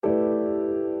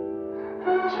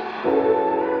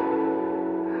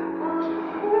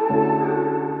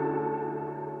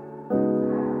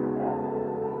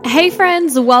Hey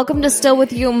friends, welcome to Still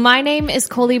With You. My name is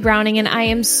Coley Browning and I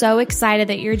am so excited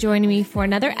that you're joining me for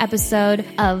another episode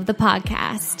of the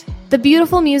podcast. The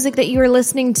beautiful music that you are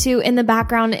listening to in the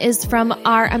background is from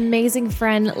our amazing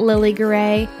friend Lily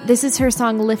Garay. This is her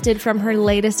song Lifted from her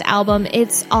latest album.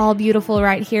 It's all beautiful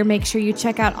right here. Make sure you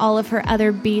check out all of her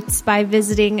other beats by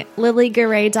visiting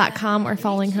lilygaray.com or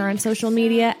following her on social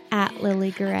media at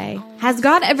Lily Garay. Has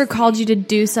God ever called you to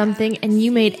do something and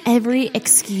you made every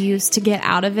excuse to get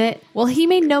out of it? Well, he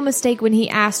made no mistake when he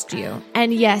asked you.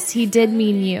 And yes, he did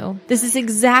mean you. This is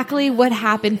exactly what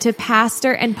happened to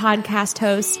pastor and podcast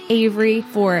host Avery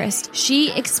Forrest.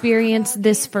 She experienced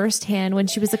this firsthand when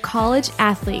she was a college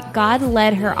athlete. God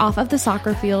led her off of the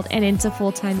soccer field and into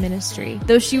full-time ministry.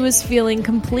 Though she was feeling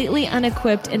completely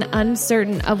unequipped and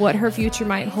uncertain of what her future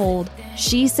might hold,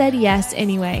 she said yes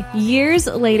anyway. Years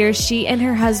later, she and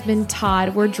her husband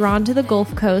Todd were drawn to the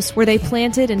Gulf Coast, where they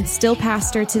planted and still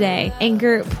pastor today,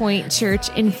 Anchor Point Church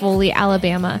in Foley,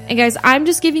 Alabama. And guys, I'm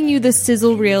just giving you the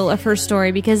sizzle reel of her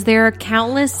story because there are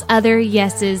countless other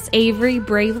yeses Avery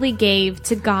bravely gave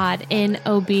to God in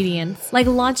obedience, like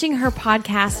launching her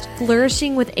podcast,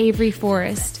 Flourishing with Avery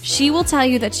Forrest. She will tell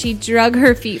you that she drug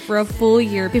her feet for a full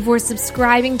year before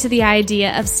subscribing to the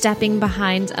idea of stepping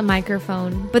behind a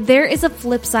microphone. But there is a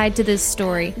flip side to this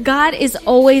story. God is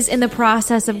always in the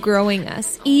process of growing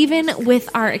us, even with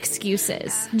our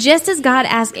excuses. Just as God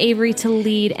asked Avery to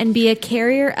lead and be a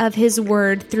carrier of his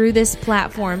word through this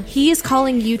platform, he is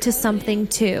calling you to something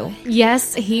too.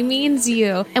 Yes, he means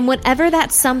you. And whatever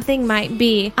that something might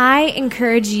be, I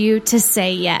encourage you to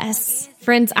say yes.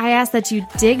 Friends, I ask that you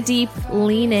dig deep,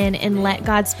 lean in, and let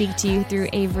God speak to you through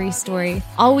Avery's story.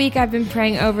 All week I've been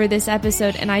praying over this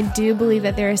episode, and I do believe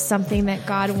that there is something that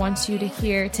God wants you to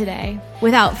hear today.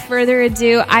 Without further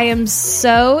ado, I am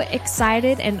so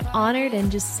excited and honored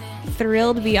and just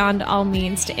thrilled beyond all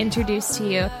means to introduce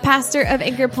to you pastor of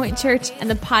Anchor Point Church and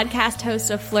the podcast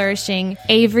host of Flourishing,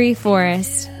 Avery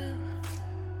Forrest.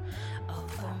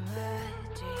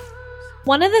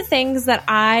 One of the things that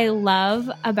I love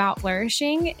about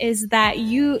Flourishing is that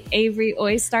you, Avery,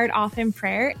 always start off in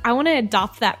prayer. I want to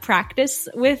adopt that practice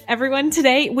with everyone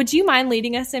today. Would you mind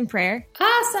leading us in prayer?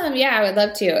 Awesome. Yeah, I would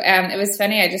love to. It was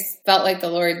funny. I just felt like the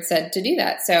Lord said to do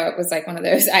that. So it was like one of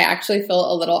those, I actually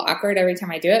feel a little awkward every time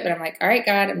I do it, but I'm like, all right,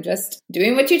 God, I'm just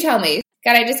doing what you tell me.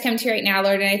 God, I just come to you right now,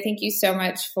 Lord, and I thank you so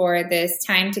much for this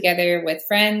time together with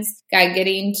friends. God,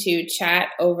 getting to chat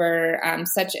over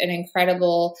such an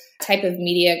incredible type of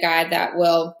media, God, that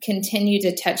will continue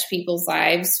to touch people's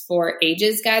lives for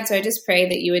ages, God. So I just pray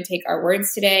that you would take our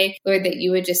words today, Lord, that you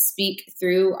would just speak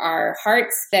through our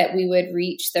hearts, that we would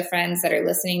reach the friends that are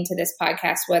listening to this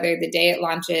podcast, whether the day it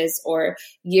launches or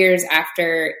years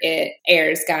after it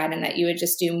airs, God, and that you would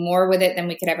just do more with it than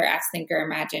we could ever ask, think, or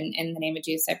imagine. In the name of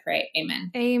Jesus, I pray. Amen.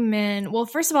 Amen. Well,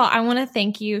 first of all, I want to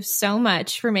thank you so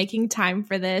much for making time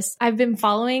for this. I've been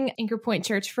following Anchor Point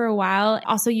Church for a while.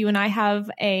 Also, you and I have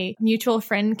a mutual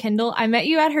friend, Kendall. I met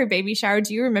you at her baby shower.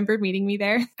 Do you remember meeting me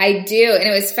there? I do. And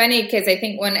it was funny because I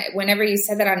think whenever you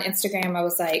said that on Instagram, I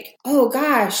was like, oh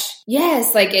gosh,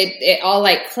 yes. Like it all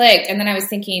like clicked. And then I was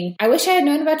thinking, I wish I had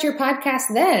known about your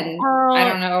podcast then. Oh. I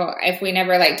don't know if we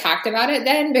never like talked about it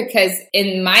then, because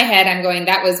in my head, I'm going,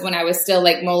 that was when I was still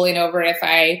like mulling over if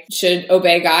I should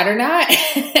obey God or not.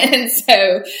 And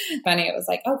so funny. It was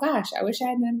like, oh gosh, I wish I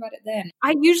had known about it then.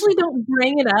 I usually don't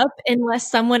bring it up unless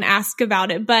someone asks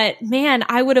about it, but man,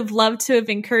 I would have loved to have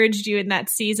encouraged you in that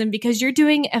season because you're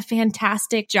doing a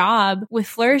fantastic job with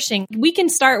Flourishing. We can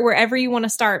start wherever you want to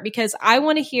start because I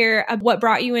want to hear what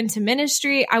brought you into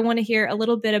ministry. I want to hear a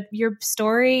little bit of your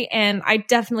story, and I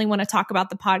definitely want to talk about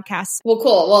the podcast. Well,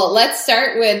 cool. Well, let's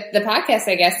start with the podcast,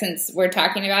 I guess, since we're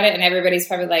talking about it and everybody's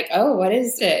probably like, oh, what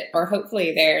is it? Or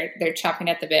hopefully they're chopping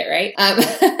at the bit, right?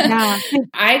 Yeah.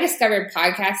 I discovered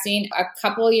podcasting a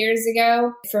couple years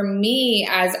ago. For me,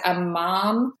 as a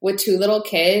mom with two little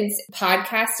kids,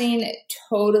 podcasting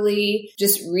totally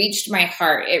just reached my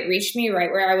heart. It reached me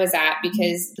right where I was at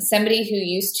because somebody who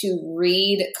used to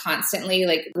read constantly,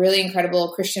 like really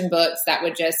incredible Christian books that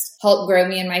would just help grow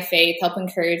me in my faith, help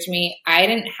encourage me. I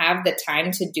didn't have the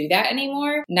time to do that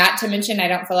anymore. Not to mention, I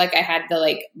don't feel like I had the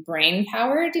like brain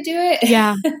power to do it.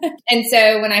 Yeah. And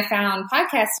so when I found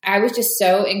podcasts, I was just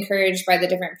so encouraged by the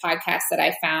different podcasts that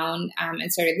I found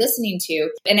and started listening to.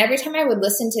 And every time I would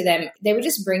listen to them, they would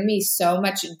just bring me so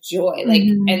much joy. Like,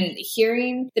 and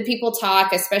hearing the people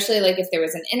talk, especially like if there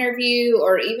was an interview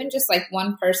or even just like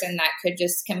one person that could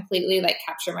just completely like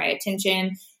capture my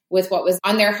attention with what was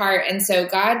on their heart. And so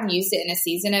God used it in a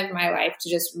season of my life to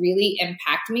just really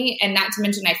impact me. And not to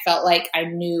mention, I felt like I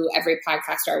knew every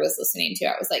podcaster I was listening to.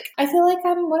 I was like, I feel like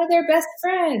I'm one of their best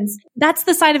friends. That's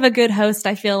the side of a good host,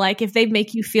 I feel like, if they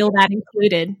make you feel that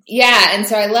included. Yeah. And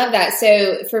so I love that.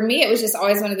 So for me, it was just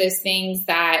always one of those things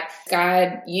that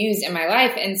God used in my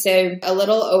life. And so a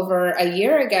little over a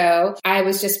year ago, I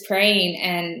was just praying,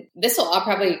 and this will all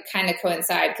probably kind of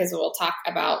coincide because we'll talk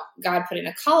about God putting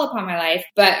a call upon my life.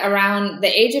 But around the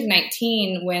age of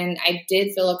 19, when I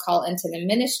did feel a call into the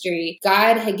ministry,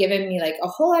 God had given me like a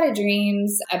whole lot of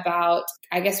dreams about,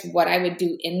 I guess, what I would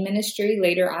do in ministry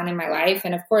later on in my life.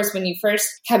 And of course, when you first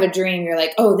have a dream, you're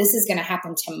like, oh, this is going to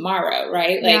happen tomorrow,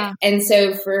 right? Like, yeah. And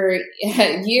so for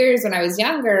years when I was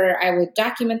younger, I would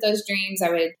document those dreams. I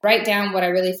would write down what I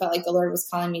really felt like the Lord was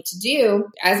calling me to do.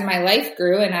 As my life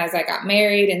grew and as I got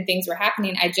married and things were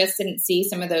happening, I just didn't see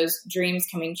some of those dreams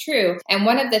coming true. And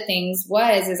one of the things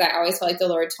is I always felt like the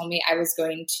Lord told me I was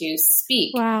going to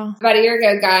speak. Wow. About a year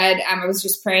ago, I was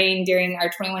just praying during our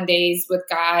 21 days with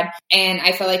God. And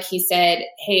I felt like he said,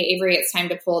 hey, Avery, it's time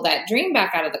to pull that dream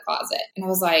back out of the closet. And I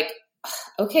was like,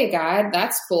 okay, God,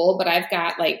 that's cool. But I've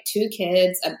got like 2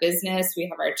 kids, a business. We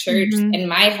have our church. Mm-hmm. In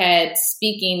my head,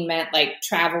 speaking meant like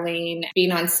traveling,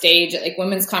 being on stage at like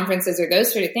women's conferences or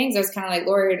those sort of things. I was kind of like,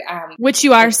 Lord. Which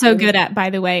you are so good at, by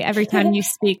the way. Every time you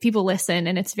speak, people listen,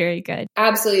 and it's very good.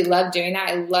 Absolutely love doing that.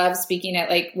 I love speaking at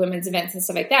like women's events and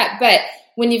stuff like that. But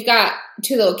when you've got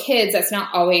 2 little kids, that's not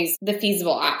always the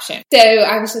feasible option. So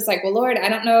I was just like, well, Lord, I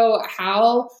don't know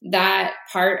how that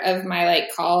part of my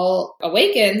like call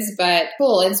awakens, but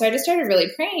cool. And so I just started really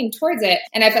praying towards it.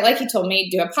 And I felt like he told me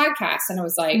do a podcast. And I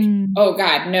was like, oh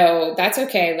God, no, that's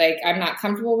okay. Like, I'm not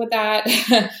comfortable with that.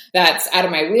 That's out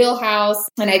of my wheelhouse.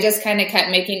 And I just kind of kept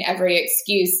making every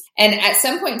excuse. And at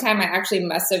some point in time, I actually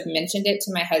must have mentioned it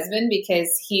to my husband because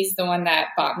he's the one that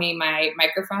bought me my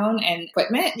microphone and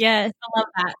equipment. Yes, I love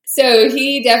that. So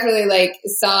he definitely like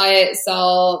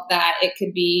saw that it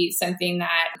could be something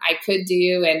that I could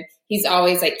do. And he's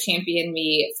always like championed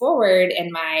me forward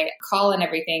in my call and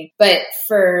everything. But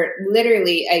for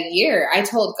literally a year, I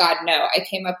told God no. I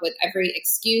came up with every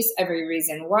excuse, every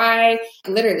reason why.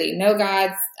 Literally, no,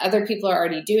 God, other people are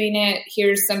already doing it.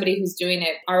 Here's somebody who's doing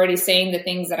it, already saying the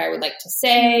things that I would like to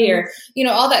say, or, you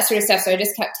know, all that sort of stuff. So I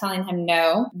just kept telling him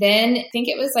no. Then I think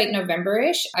it was like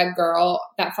November-ish, a girl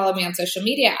that followed me on social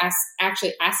media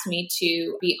actually asked me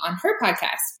to be on her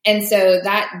podcast. And so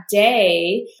that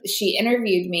day she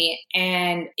interviewed me,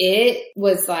 and it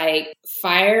was like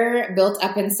fire built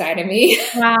up inside of me.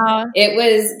 Wow. It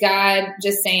was God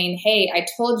just saying, hey, I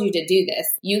told you to do this.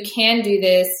 You can do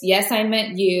this. Yes, I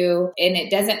meant you. And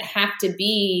it doesn't have to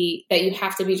be that you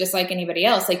have to be just like anybody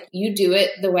else. Like, you do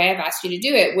it the way I've asked you to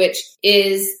do it, which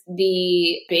is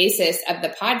the basis of the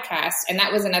podcast. And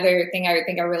that was another thing I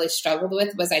think I really struggled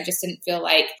with, was I just didn't feel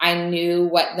like I knew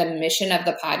what the mission of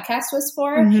the podcast was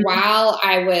for. Mm-hmm. While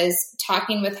I was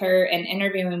talking with her and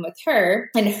interviewing with her,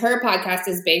 and her podcast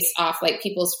is based off like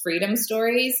people's freedom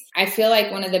stories. I feel like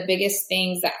one of the biggest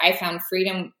things that I found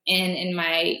freedom in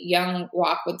my young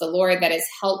walk with the Lord that has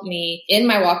helped me in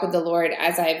my walk with the Lord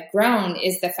as I've grown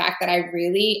is the fact that I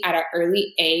really, at an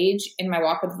early age in my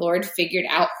walk with the Lord, figured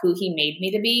out who he made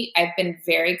me to be. I've been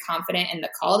very confident in the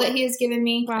call that he has given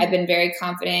me. Wow. I've been very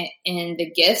confident in the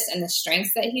gifts and the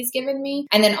strengths that he's given me.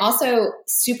 And then also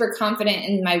super confident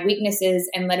in my weaknesses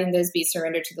and letting those be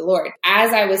surrendered to the Lord.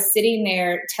 As I was sitting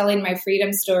there telling my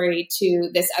freedom story to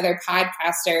this other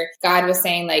podcaster, God was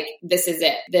saying, like, this is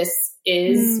it. This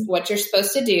is what you're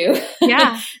supposed to do.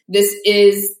 Yeah. This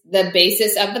is the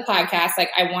basis of the podcast. Like,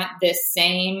 I want this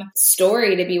same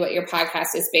story to be what your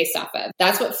podcast is based off of.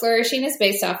 That's what Flourishing is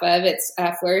based off of. It's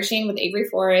Flourishing with Avery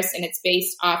Forrest, and it's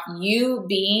based off you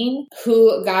being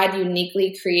who God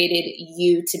uniquely created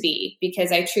you to be.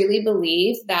 Because I truly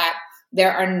believe that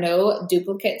there are no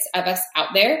duplicates of us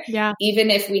out there. Yeah. Even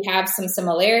if we have some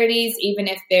similarities, even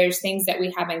if there's things that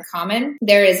we have in common,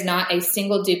 there is not a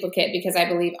single duplicate, because I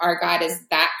believe our God is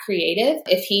that creative.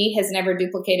 If he has never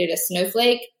duplicated a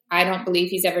snowflake, I don't believe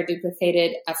he's ever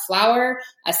duplicated a flower,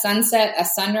 a sunset, a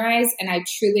sunrise, and I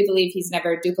truly believe he's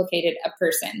never duplicated a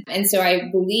person. And so I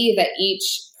believe that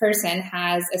each person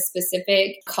has a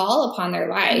specific call upon their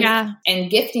life and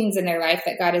giftings in their life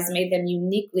that God has made them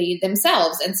uniquely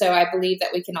themselves. And so I believe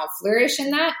that we can all flourish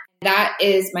in that. That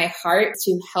is my heart,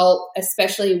 to help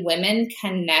especially women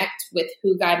connect with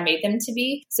who God made them to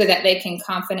be so that they can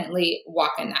confidently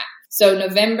walk in that. So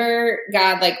November,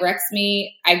 God like wrecks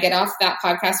me. I get off that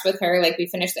podcast with her. Like we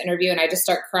finish the interview and I just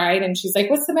start crying and she's like,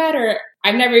 what's the matter?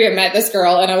 I've never even met this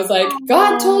girl. And I was like,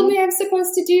 God told me I'm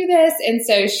supposed to do this. And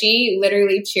so she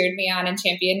literally cheered me on and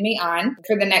championed me on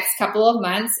for the next couple of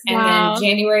months. And then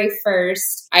January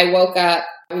 1st, I woke up.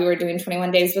 We were doing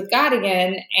 21 Days with God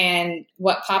again. And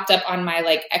what popped up on my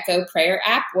like Echo prayer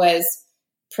app was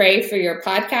pray for your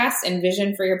podcast and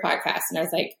vision for your podcast. And I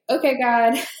was like, okay,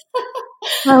 God.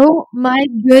 Oh my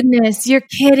goodness. You're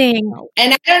kidding.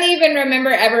 And I don't even remember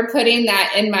ever putting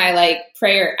that in my like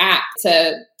prayer app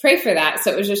to pray for that.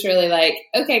 So it was just really like,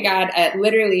 okay, God,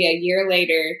 literally a year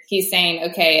later, he's saying,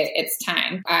 okay, it's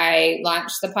time. I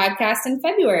launched the podcast in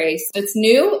February. So it's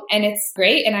new and it's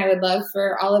great. And I would love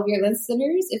for all of your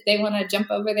listeners, if they want to jump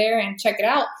over there and check it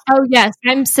out. Oh, yes.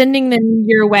 I'm sending them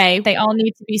your way. They all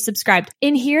need to be subscribed.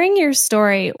 In hearing your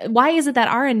story, why is it that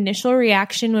our initial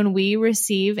reaction when we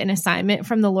receive an assignment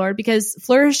from the Lord, because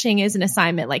flourishing is an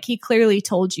assignment, like he clearly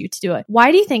told you to do it.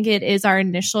 Why do you think it is our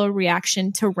initial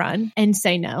reaction to run and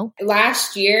say no?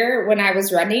 Last year when I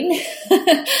was running,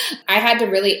 I had to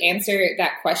really answer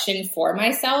that question for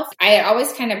myself. I had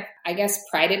always kind of, I guess,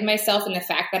 prided myself in the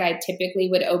fact that I typically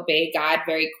would obey God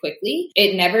very quickly.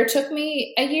 It never took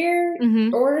me a year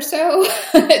or so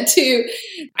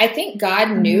I think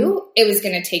God knew it was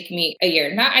going to take me a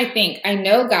year. I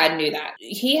know God knew that.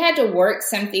 He had to work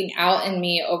something out in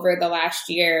me over the last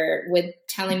year with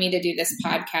telling me to do this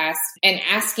podcast and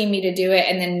asking me to do it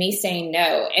and then me saying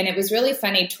no. And it was really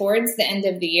funny. Towards the end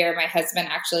of the year, my husband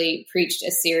actually preached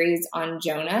a series on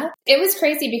Jonah. It was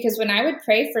crazy because when I would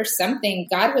pray for something,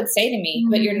 God would say to me,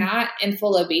 but you're not in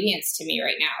full obedience to me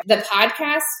right now. The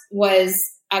podcast was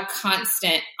a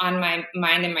constant on my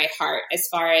mind and my heart as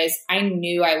far as I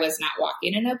knew I was not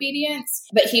walking in obedience,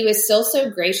 but he was still so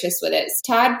gracious with it.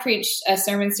 Todd preached a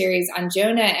sermon series on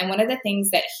Jonah, and one of the things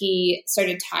that he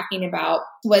started talking about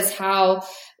was how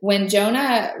when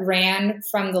Jonah ran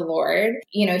from the Lord,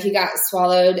 he got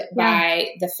swallowed by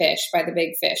the fish, by the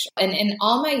big fish. And in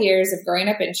all my years of growing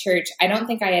up in church, I don't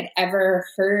think I had ever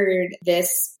heard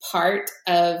this part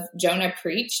of Jonah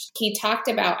preached. He talked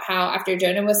about how after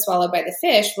Jonah was swallowed by the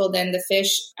fish, well, then the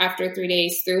fish after 3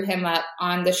 days threw him up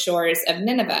on the shores of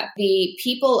Nineveh. The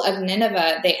people of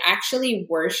Nineveh, they actually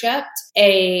worshiped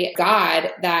a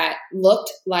god that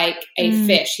looked like a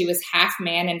fish. He was half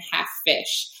man and half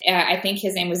fish. I think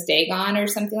his name was Dagon or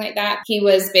something like that. He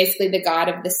was basically the god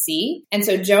of the sea. And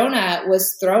so Jonah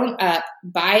was thrown up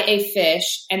by a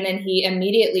fish, and then he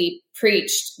immediately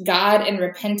preached God and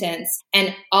repentance.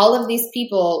 And all of these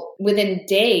people, within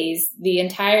days, the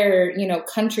entire,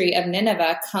 country of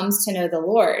Nineveh comes to know the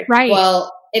Lord. Right.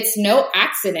 Well, it's no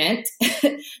accident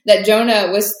that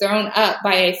Jonah was thrown up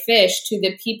by a fish to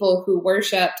the people who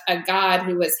worshiped a God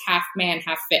who was half man,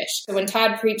 half fish. So when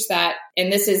Todd preached that,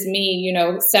 and this is me,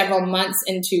 several months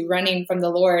into running from the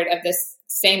Lord of this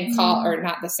same call, or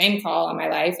not the same call on my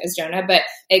life as Jonah, but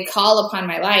a call upon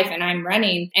my life, and I'm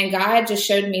running. And God just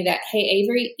showed me that, hey,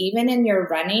 Avery, even in your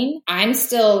running, I'm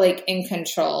still like in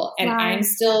control, and I'm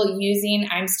still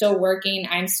I'm still working,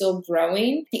 I'm still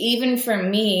growing. Even for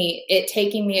me, it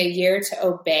taking me a year to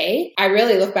obey, I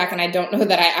really look back and I don't know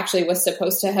that I actually was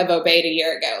supposed to have obeyed a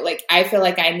year ago. Like, I feel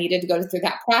like I needed to go through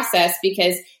that process,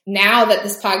 because now that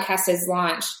this podcast is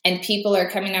launched and people are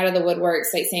coming out of the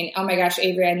woodworks, like saying, oh my gosh,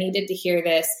 Avery, I needed to hear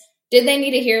this. Did they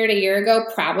need to hear it a year ago?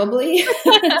 Probably.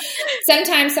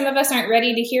 Sometimes some of us aren't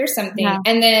ready to hear something. Yeah.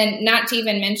 And then not to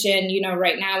even mention,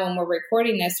 right now when we're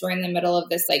recording this, we're in the middle of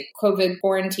this like COVID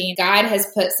quarantine. God has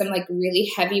put some like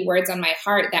really heavy words on my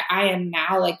heart that I am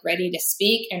now like ready to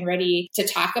speak and ready to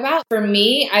talk about. For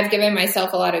me, I've given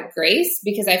myself a lot of grace,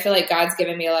 because I feel like God's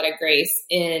given me a lot of grace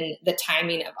in the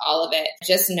timing of all of it.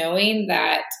 Just knowing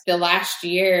that the last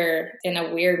year, in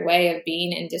a weird way of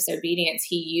being in disobedience,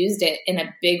 he used it in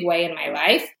a big way in my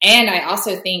life. And I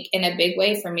also think in a big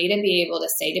way for me to be able to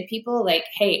say to people like,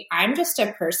 hey, I'm just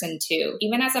a person too.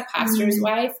 Even as a pastor's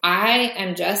wife, I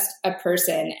am just a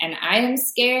person, and I am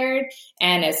scared.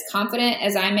 And as confident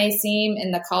as I may seem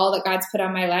in the call that God's put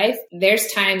on my life,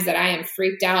 there's times that I am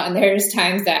freaked out, and there's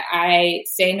times that I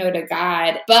say no to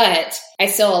God, but I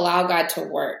still allow God to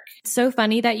work. So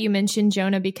funny that you mentioned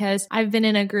Jonah, because I've been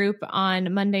in a group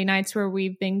on Monday nights where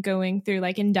we've been going through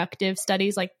like inductive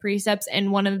studies, like precepts.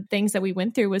 And one of the things that we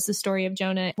went through was the story of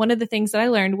Jonah. One of the things that I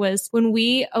learned was when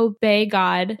we obey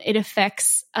God, it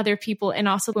affects other people. And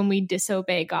also when we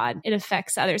disobey God, it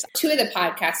affects others. Two of the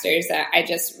podcasters that I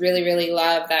just really, really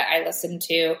love that I listened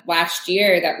to last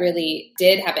year that really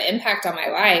did have an impact on my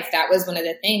life, that was one of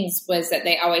the things, was that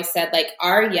they always said like,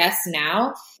 our yes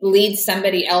now lead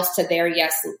somebody else to their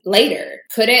yes later.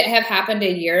 Could it have happened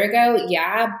a year ago?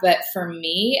 Yeah. But for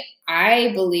me,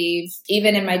 I believe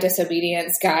even in my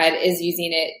disobedience, God is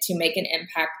using it to make an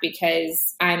impact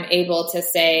because I'm able to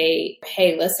say,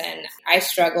 hey, listen, I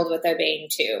struggled with obeying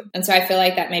too. And so I feel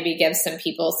like that maybe gives some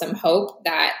people some hope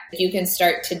that you can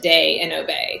start today and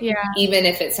obey. Yeah. Even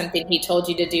if it's something he told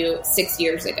you to do 6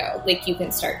 years ago, like you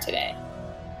can start today.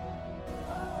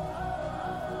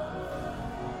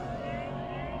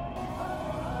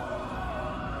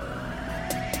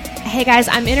 Hey guys,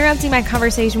 I'm interrupting my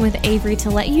conversation with Avery to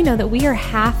let you know that we are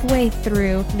halfway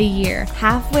through the year,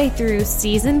 halfway through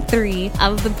season 3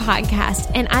 of the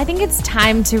podcast, and I think it's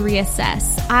time to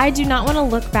reassess. I do not want to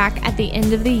look back at the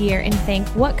end of the year and think,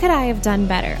 what could I have done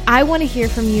better? I want to hear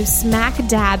from you smack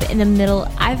dab in the middle.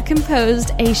 I've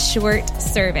composed a short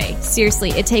survey. Seriously,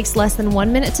 it takes less than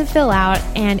 1 minute to fill out,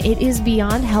 and it is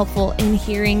beyond helpful in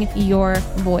hearing your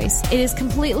voice. It is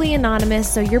completely anonymous,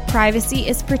 so your privacy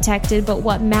is protected, but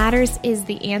what matters is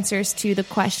the answers to the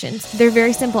questions. They're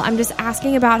very simple. I'm just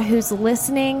asking about who's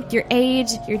listening, your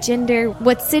age, your gender,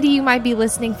 what city you might be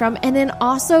listening from, and then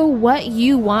also what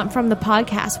you want from the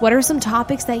podcast. What are some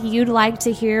topics that you'd like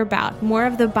to hear about? More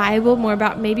of the Bible, more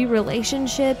about maybe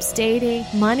relationships, dating,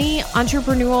 money,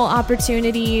 entrepreneurial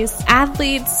opportunities,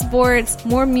 athletes, sports,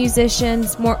 more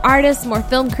musicians, more artists, more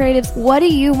film creatives. What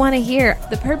do you want to hear?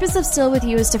 The purpose of Still With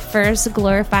You is to first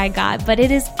glorify God, but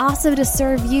it is also to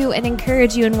serve you and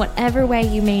encourage you in whatever way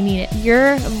you may need it.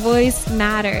 Your voice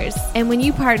matters. And when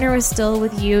you partner with Still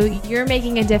With You, you're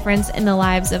making a difference in the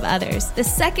lives of others. The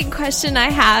second question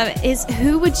I have is,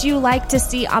 who would you like to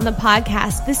see on the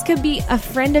podcast? This could be a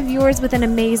friend of yours with an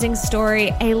amazing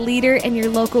story, a leader in your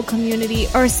local community,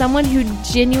 or someone who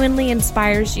genuinely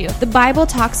inspires you. The Bible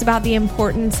talks about the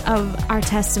importance of our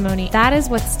testimony. That is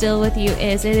what Still With You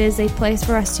is. It is a place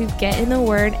for us to get in the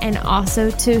Word and also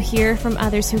to hear from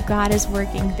others who God is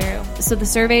working through. So the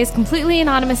survey is completely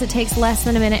anonymous. It takes less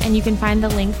than a minute, and you can find the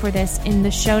link for this in the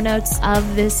show notes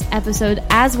of this episode,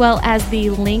 as well as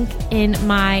the link in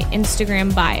my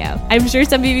Instagram bio. I'm sure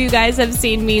some of you guys have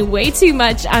seen me way too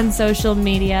much on social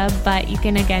media, but you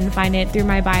can again find it through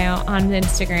my bio on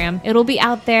Instagram. It'll be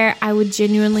out there. I would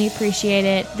genuinely appreciate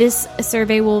it. This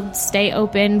survey will stay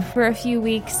open for a few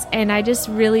weeks, and I just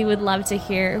really would love to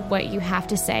hear what you have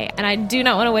to say. And I do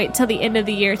not want to wait till the end of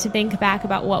the year to think back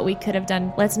about what we could have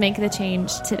done. Let's make the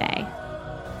change today.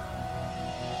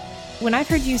 When I've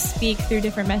heard you speak through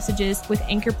different messages with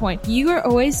Anchor Point, you are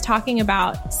always talking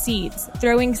about seeds,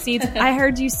 throwing seeds. I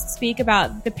heard you speak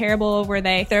about the parable where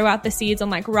they throw out the seeds on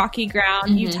like rocky ground.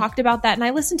 Mm-hmm. You talked about that. And I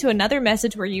listened to another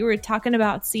message where you were talking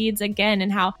about seeds again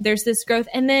and how there's this growth.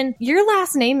 And then your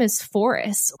last name is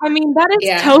Forrest. I mean, that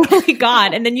is totally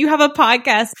God. And then you have a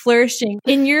podcast, Flourishing.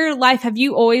 In your life, have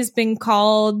you always been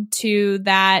called to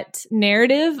that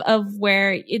narrative of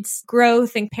where it's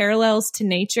growth and parallels to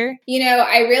nature? You know,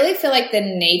 I really feel like the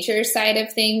nature side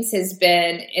of things has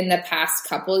been in the past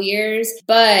couple years.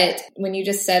 But when you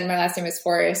just said my last name is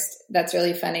Forrest, that's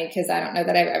really funny because I don't know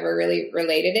that I've ever really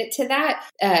related it to that.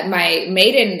 My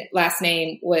maiden last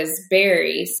name was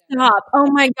Barry. Stop. Oh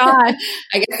my God.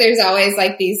 I guess there's always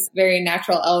like these very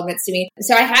natural elements to me.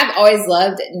 So I have always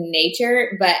loved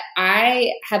nature, but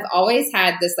I have always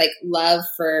had this like love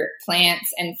for plants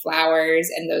and flowers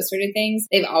and those sort of things.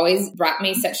 They've always brought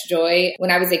me such joy.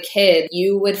 When I was a kid,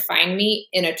 you would find me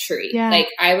in a tree. Yeah. Like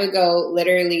I would go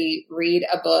literally read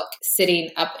a book sitting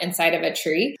up inside of a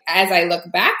tree. As I look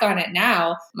back on it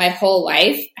now, my whole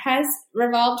life has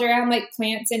revolved around like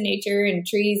plants and nature and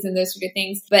trees and those sort of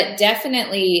things. But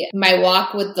definitely my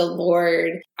walk with the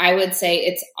Lord, I would say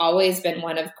it's always been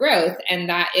one of growth. And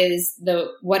that is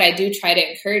what I do try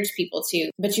to encourage people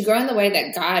to. But you grow in the way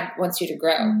that God wants you to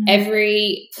grow. Mm-hmm.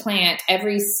 Every plant,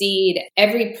 every seed,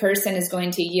 every person is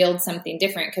going to yield something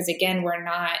different. Because again, we're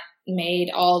not made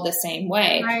all the same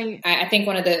way. Right. I think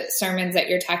one of the sermons that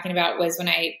you're talking about was when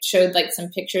I showed like some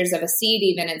pictures of a seed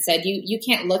even and said, you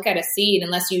can't look at a seed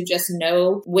unless you just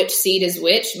know which seed is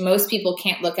which. Most people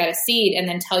can't look at a seed and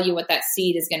then tell you what that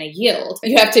seed is going to yield.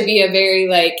 You have to be a very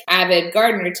like avid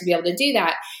gardener to be able to do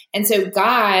that. And so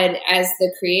God, as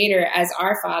the creator, as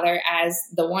our Father, as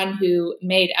the one who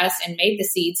made us and made the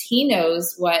seeds, he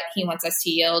knows what he wants us to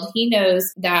yield. He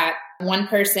knows that One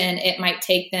person, it might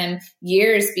take them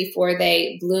years before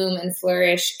they bloom and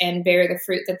flourish and bear the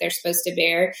fruit that they're supposed to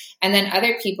bear. And then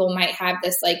other people might have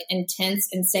this like intense,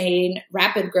 insane,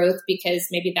 rapid growth because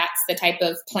maybe that's the type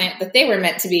of plant that they were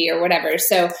meant to be or whatever.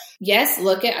 So yes,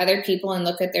 look at other people and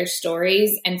look at their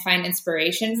stories and find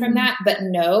inspiration from that, but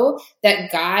know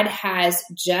that God has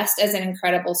just as an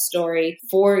incredible story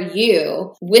for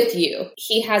you, with you.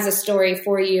 He has a story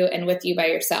for you and with you by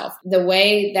yourself. The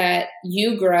way that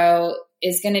you grow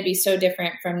is going to be so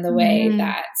different from the way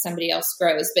that somebody else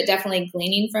grows, but definitely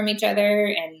gleaning from each other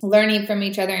and learning from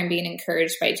each other and being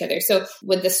encouraged by each other. So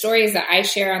with the stories that I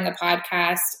share on the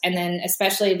podcast, and then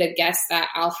especially the guests that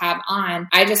I'll have on,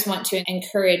 I just want to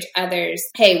encourage others.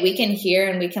 Hey, we can hear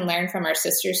and we can learn from our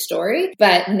sister's story,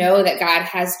 but know that God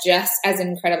has just as an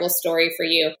incredible story for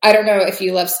you. I don't know if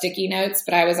you love sticky notes,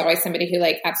 but I was always somebody who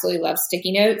like absolutely loves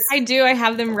sticky notes. I do. I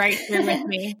have them right here with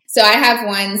me. So I have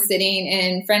one sitting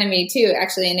in front of me too,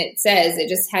 actually, and it says, it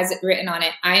just has it written on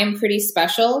it, I am pretty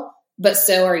special, but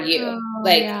so are you.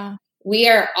 We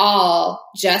are all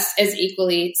just as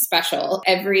equally special.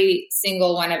 Every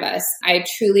single one of us. I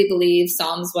truly believe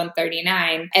Psalms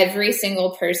 139, every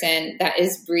single person that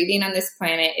is breathing on this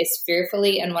planet is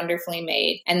fearfully and wonderfully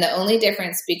made. And the only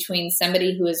difference between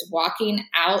somebody who is walking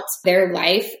out their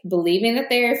life believing that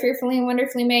they are fearfully and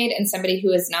wonderfully made and somebody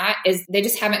who is not is they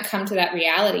just haven't come to that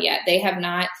reality yet. They have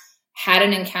not had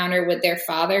an encounter with their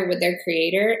Father, with their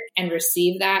Creator, and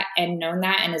received that and known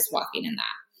that and is walking in that.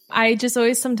 I just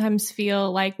always sometimes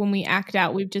feel like when we act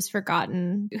out, we've just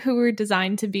forgotten who we're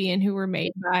designed to be and who we're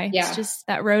made by. Yeah. It's just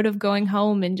that road of going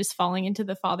home and just falling into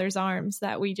the Father's arms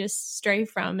that we just stray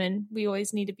from, and we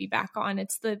always need to be back on.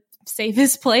 It's the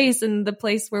safest place and the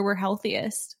place where we're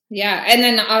healthiest. Yeah. And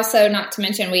then also, not to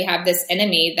mention, we have this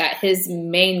enemy that his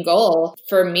main goal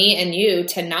for me and you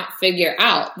to not figure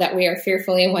out that we are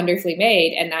fearfully and wonderfully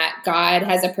made and that God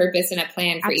has a purpose and a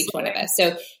plan for each one of us.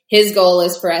 So his goal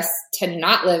is for us to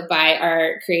not live by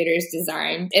our Creator's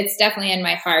design. It's definitely in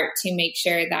my heart to make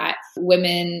sure that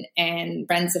women and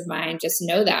friends of mine just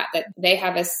know that they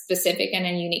have a specific and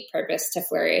a unique purpose to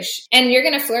flourish. And you're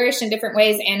going to flourish in different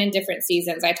ways and in different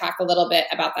seasons. I talk a little bit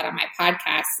about that on my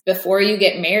podcast. Before you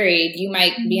get married, you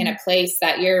might be in a place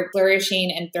that you're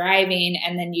flourishing and thriving,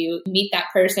 and then you meet that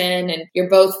person and you're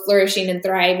both flourishing and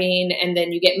thriving, and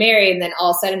then you get married, and then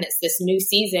all of a sudden it's this new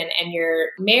season and you're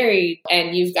married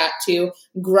and you've got to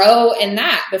grow in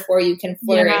that before you can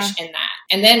flourish in that.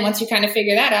 And then once you kind of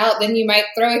figure that out, then you might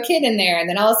throw a kid in there, and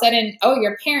then all of a sudden, oh,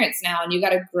 you're parents now and you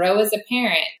got to grow as a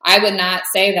parent. I would not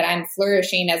say that I'm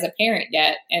flourishing as a parent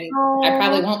yet. And I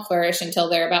probably won't flourish until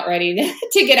they're about ready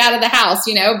to get out of the house,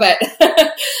 but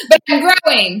but I'm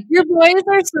growing. Your boys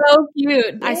are so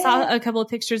cute. Yeah. I saw a couple of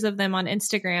pictures of them on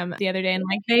Instagram the other day, and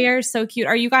they are so cute.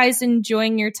 Are you guys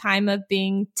enjoying your time of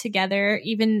being together,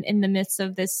 even in the midst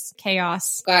of this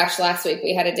chaos? Gosh, last week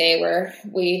we had a day where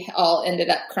we all ended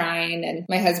up crying, and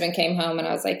my husband came home and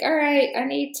I was like, all right, I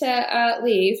need to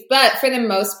leave. But for the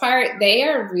most part, they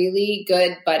are really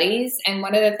good buddies. And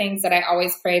one of the things that I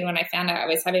always prayed when I found out I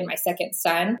was having my second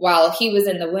son, while he was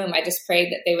in the womb, I just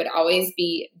prayed that they would always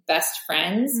be best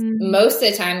friends. Mm-hmm. Most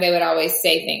of the time they would always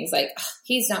say things like, oh,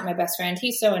 he's not my best friend,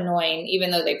 he's so annoying,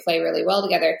 even though they play really well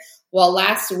together. Well,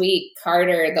 last week,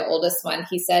 Carter, the oldest one,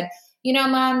 he said,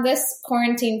 Mom, this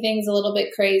quarantine thing's a little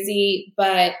bit crazy,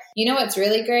 but what's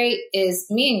really great is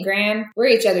me and Graham, we're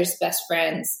each other's best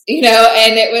friends, and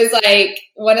it was like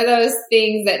one of those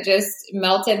things that just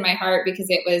melted my heart, because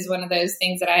it was one of those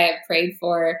things that I have prayed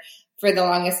for the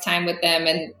longest time with them.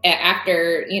 And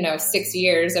after, 6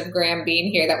 years of Graham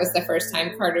being here, that was the first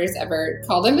time Carter's ever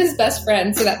called him his best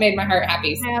friend. So that made my heart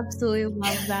happy. I absolutely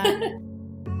love that.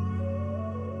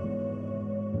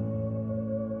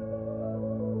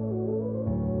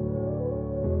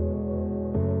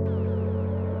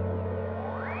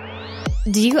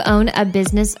 Do you own a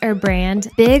business or brand?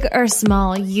 Big or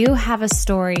small, you have a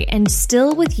story, and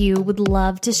Still With You would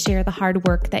love to share the hard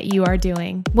work that you are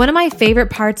doing. One of my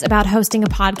favorite parts about hosting a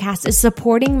podcast is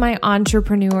supporting my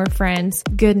entrepreneur friends.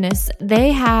 Goodness,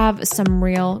 they have some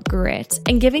real grit,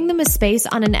 and giving them a space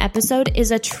on an episode is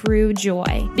a true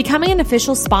joy. Becoming an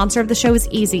official sponsor of the show is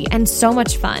easy and so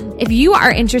much fun. If you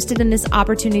are interested in this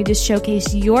opportunity to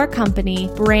showcase your company,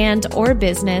 brand, or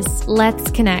business, let's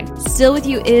connect. Still With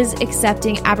You is accepting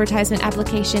advertisement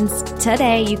applications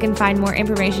today. You can find more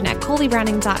information at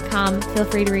ColeyBrowning.com. Feel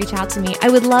free to reach out to me. I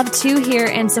would love to hear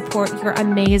and support your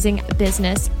amazing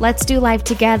business. Let's do life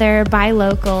together. Buy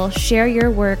local. Share your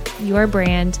work, your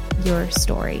brand, your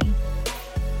story.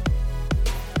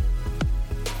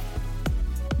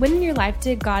 When in your life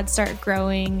did God start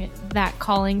growing that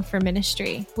calling for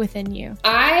ministry within you?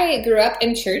 I grew up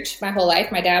in church my whole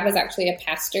life. My dad was actually a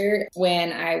pastor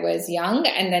when I was young.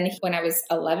 And then when I was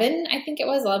 11, I think it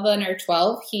was 11 or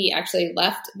 12, he actually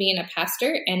left being a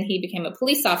pastor and he became a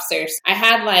police officer. So I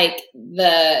had like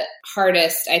the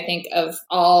hardest, I think, of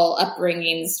all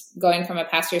upbringings, going from a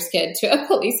pastor's kid to a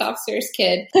police officer's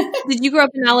kid. Did you grow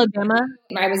up in Alabama?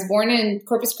 I was born in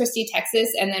Corpus Christi, Texas.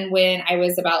 And then when I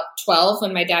was about 12,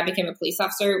 when my dad became a police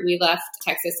officer, we left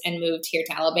Texas and moved here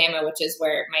to Alabama, which is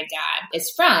where my dad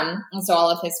is from. And so all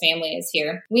of his family is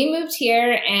here. We moved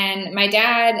here, and my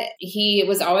dad, he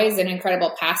was always an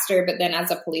incredible pastor, but then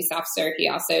as a police officer, he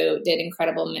also did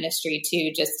incredible ministry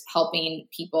too, just helping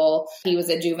people. He was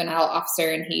a juvenile officer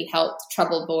and he helped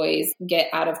troubled boys get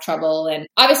out of trouble. And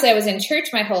obviously I was in church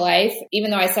my whole life,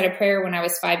 even though I said a prayer when I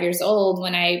was 5 years old.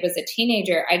 When I was a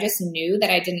teenager, I just knew that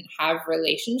I didn't have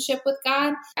relationship with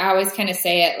God. I always kind of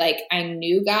say it like I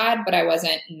knew God, but I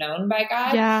wasn't known by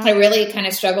God. Yeah. I really kind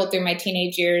of struggled through my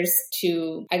teenage years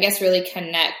to, I guess, really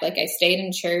connect. Like I stayed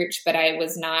in church, but I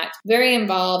was not very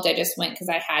involved. I just went because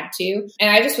I had to. And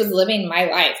I just was living my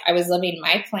life. I was living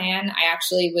my plan. I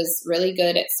actually was really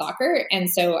good at soccer. And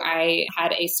so I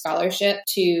had a scholarship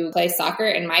to play soccer.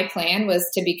 And my plan was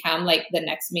to become like the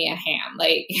next Mia Hamm.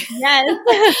 Like, yes.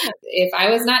 If I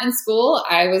was not in school,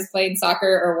 I was playing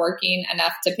soccer or working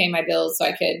enough to pay my bills so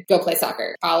I could go play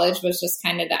soccer. College was just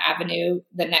kind of the avenue,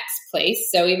 the next place.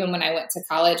 So even when I went to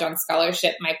college on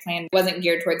scholarship, my plan wasn't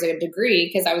geared towards a degree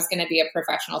because I was going to be a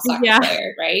professional soccer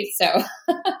player, right? So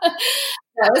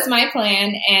that was my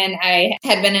plan. And I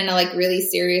had been in a like really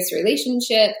serious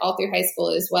relationship all through high school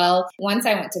as well. Once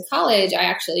I went to college, I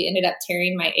actually ended up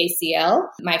tearing my ACL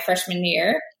my freshman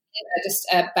year. Just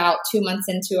about 2 months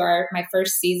into my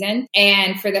first season.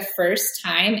 And for the first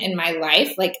time in my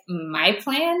life, like my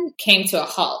plan came to a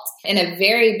halt in a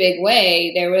very big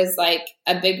way. There was like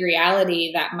a big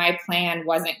reality that my plan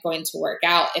wasn't going to work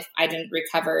out if I didn't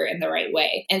recover in the right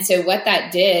way. And so what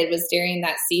that did was during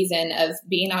that season of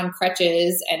being on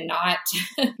crutches and not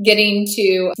getting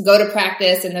to go to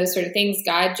practice and those sort of things,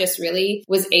 God just really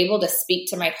was able to speak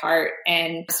to my heart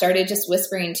and started just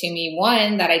whispering to me,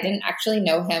 one, that I didn't actually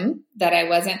know him, that I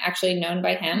wasn't actually known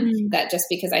by him, that just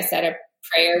because I said a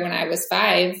prayer when I was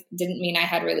 5 didn't mean I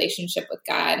had a relationship with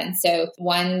God. And so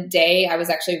one day I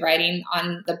was actually riding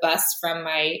on the bus from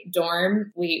my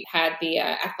dorm. We had the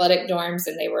athletic dorms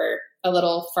and they were a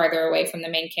little farther away from the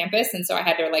main campus. And so I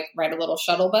had to like ride a little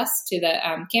shuttle bus to the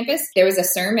campus. There was a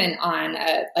sermon on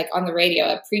the radio,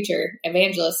 a preacher,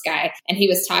 evangelist guy. And he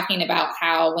was talking about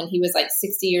how when he was like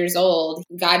 60 years old,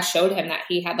 God showed him that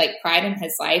he had like pride in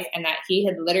his life and that he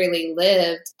had literally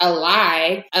lived a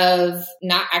lie of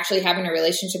not actually having a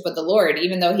relationship with the Lord,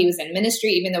 even though he was in ministry,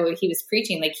 even though he was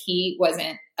preaching, like he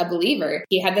wasn't a believer.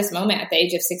 He had this moment at the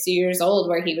age of 60 years old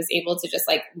where he was able to just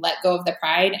like let go of the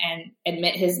pride and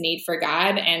admit his need for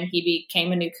God, and he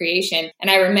became a new creation.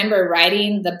 And I remember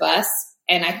riding the bus,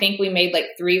 and I think we made like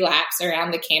 3 laps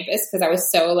around the campus because I was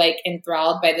so like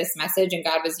enthralled by this message and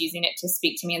God was using it to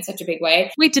speak to me in such a big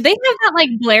way. Wait, did they have that like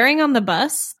blaring on the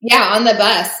bus? Yeah, on the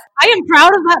bus. I am proud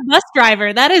of that bus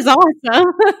driver. That is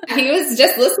awesome. He was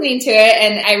just listening to it.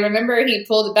 And I remember he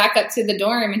pulled it back up to the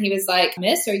dorm and he was like,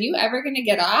 "Miss, are you ever going to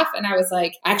get off?" And I was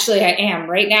like, "Actually, I am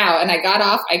right now." And I got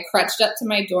off. I crutched up to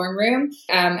my dorm room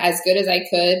as good as I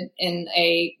could in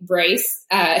a brace,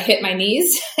 hit my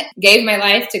knees, gave my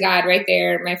life to God right there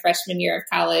my freshman year of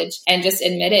college, and just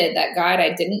admitted that God,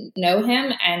 I didn't know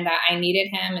him and that I needed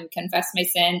him, and confessed my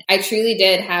sin. I truly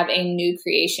did have a new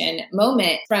creation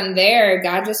moment. From there,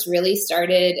 God just really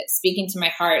started speaking to my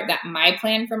heart that my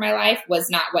plan for my life was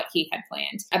not what he had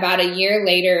planned. About a year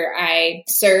later, I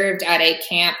served at a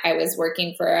camp. I was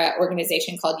working for an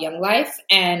organization called Young Life,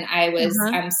 and I was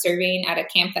serving at a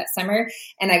camp that summer,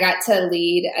 and I got to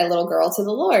lead a little girl to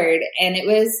the Lord. And it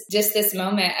was just this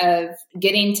moment of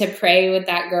getting to pray with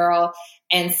that girl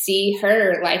and see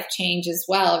her life change as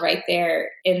well right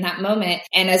there in that moment.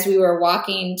 And as we were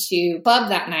walking to club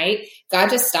that night, God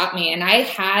just stopped me. And I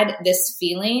had this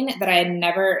feeling that I had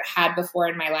never had before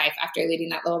in my life after leading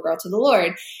that little girl to the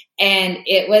Lord. And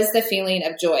it was the feeling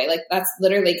of joy. Like that's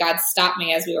literally God stopped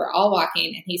me as we were all walking.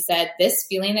 And he said, "This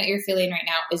feeling that you're feeling right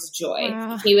now is joy."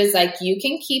 He was like, "You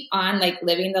can keep on like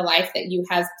living the life that you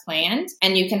have planned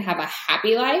and you can have a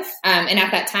happy life." And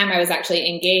at that time I was actually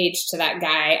engaged to that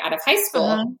guy out of high school.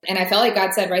 And I felt like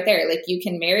God said right there, like, you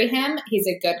can marry him. He's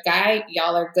a good guy.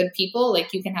 Y'all are good people.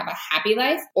 Like you can have a happy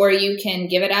life, or you can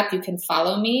give it up. You can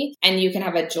follow me and you can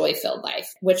have a joy-filled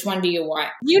life. Which one do you want?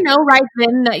 You know right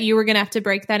then that you were going to have to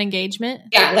break that engagement engagement?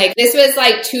 Yeah, like this was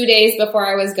like 2 days before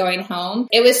I was going home.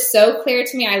 It was so clear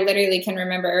to me. I literally can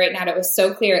remember it right now. It was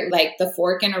so clear, like the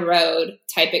fork in a road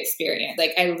type experience.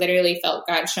 Like I literally felt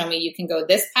God show me, you can go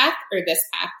this path or this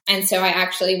path. And so I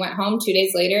actually went home 2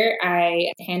 days later.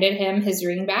 I handed him his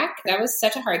ring back. That was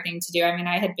such a hard thing to do. I mean,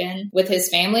 I had been with his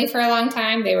family for a long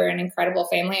time. They were an incredible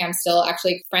family. I'm still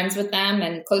actually friends with them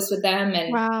and close with them.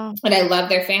 And, wow. and I love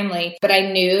their family. But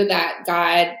I knew that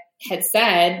God had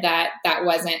said that that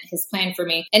wasn't his plan for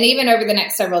me. And even over the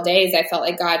next several days, I felt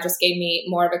like God just gave me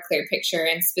more of a clear picture.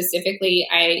 And specifically,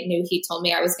 I knew he told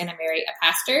me I was going to marry a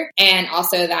pastor, and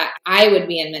also that I would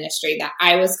be in ministry, that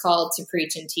I was called to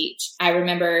preach and teach. I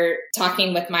remember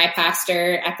talking with my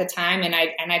pastor at the time, and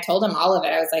I told him all of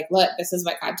it. I was like, look, this is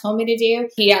what God told me to do.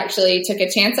 He actually took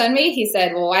a chance on me. He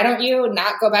said, well, why don't you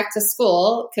not go back to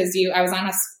school? Because I was on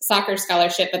a soccer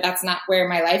scholarship, but that's not where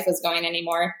my life was going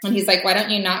anymore. And he's like, why don't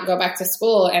you not go back to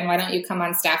school, and why don't you come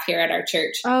on staff here at our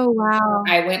church? Oh, wow.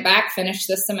 I went back, finished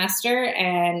the semester,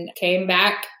 and came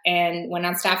back and went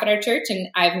on staff at our church. And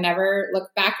I've never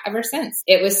looked back ever since.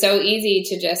 It was so easy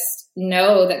to just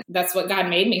know that that's what God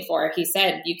made me for. He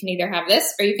said, you can either have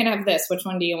this or you can have this. Which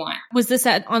one do you want? Was this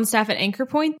on staff at Anchor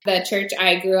Point? The church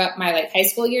I grew up my high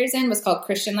school years in was called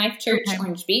Christian Life Church, okay.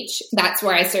 Orange Beach. That's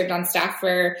where I served on staff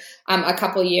for a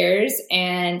couple years.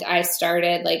 And I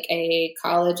started a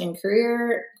college and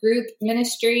career group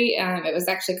ministry. It was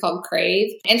actually called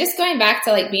Crave. And just going back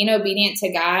to being obedient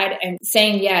to God and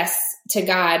saying yes to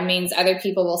God means other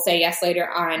people will say yes later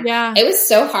on. Yeah. It was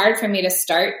so hard for me to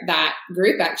start that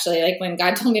group, actually, when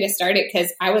God told me to start it,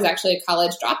 because I was actually a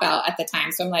college dropout at the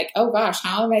time. So I'm like, oh gosh,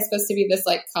 how am I supposed to be this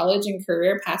college and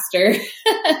career pastor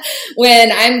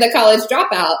when I'm the college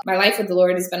dropout? My life with the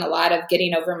Lord has been a lot of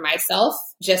getting over myself,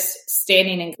 just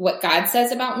standing in what God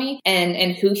says about me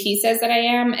and who he says that I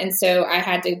am. And so I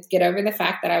had to get over the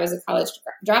fact that I was a college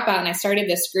dropout, and I started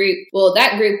this group. Well,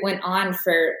 that group went on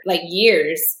for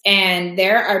years. And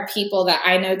there are people that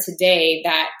I know today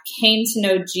that came to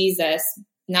know Jesus,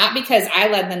 not because I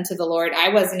led them to the Lord. I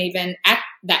wasn't even at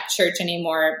that church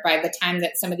anymore by the time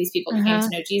that some of these people came to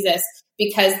know Jesus,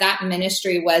 because that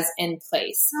ministry was in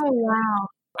place. Oh, wow.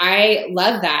 I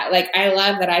love that. I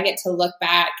love that I get to look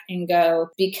back and go,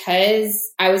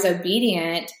 because I was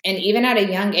obedient, and even at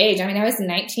a young age, I was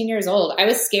 19 years old. I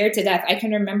was scared to death. I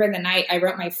can remember the night I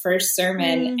wrote my first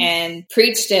sermon and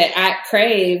preached it at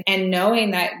Crave, and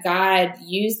knowing that God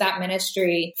used that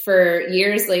ministry for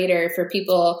years later for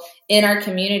people in our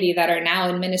community that are now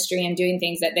in ministry and doing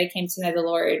things, that they came to know the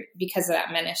Lord because of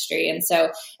that ministry. And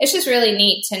so it's just really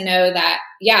neat to know that,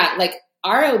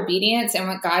 our obedience and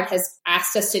what God has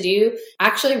asked us to do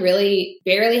actually really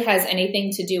barely has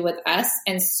anything to do with us,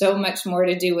 and so much more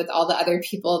to do with all the other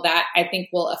people that I think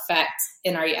will affect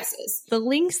in our yeses. The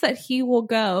links that he will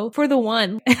go for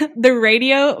the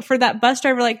radio for that bus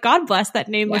driver, God bless that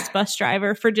nameless bus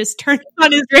driver for just turning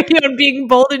on his radio and being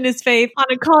bold in his faith on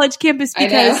a college campus,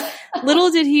 because little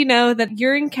did he know that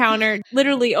your encounter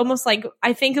literally almost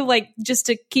I think of just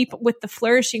to keep with the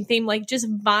flourishing theme, just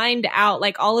vined out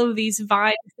all of these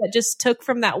vines that just took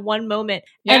from that one moment.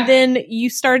 Yeah. And then you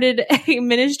started a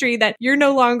ministry that you're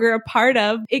no longer a part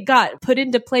of. It got put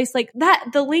into place that.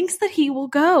 The links that he will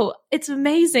go, it's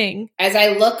amazing. As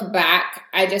I look back,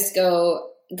 I just go,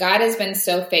 God has been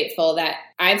so faithful that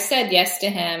I've said yes to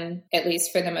him, at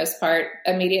least for the most part,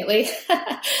 immediately. But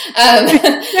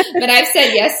I've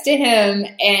said yes to him.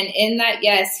 And in that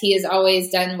yes, he has always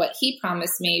done what he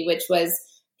promised me, which was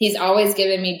he's always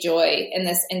given me joy in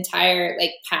this entire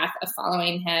path of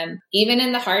following him, even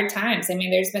in the hard times.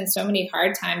 There's been so many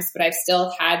hard times, but I've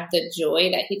still had the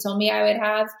joy that he told me I would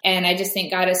have. And I just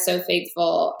think God is so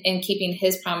faithful in keeping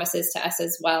his promises to us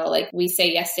as well. We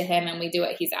say yes to him and we do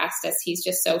what he's asked us. He's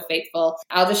just so faithful.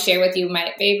 I'll just share with you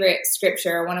my favorite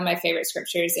scripture. One of my favorite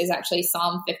scriptures is actually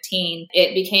Psalm 15.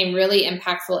 It became really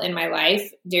impactful in my life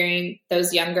during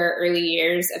those younger early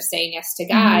years of saying yes to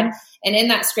God. Mm-hmm. And in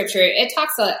that scripture, it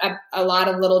talks a lot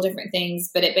of little different things,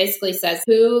 but it basically says,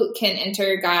 who can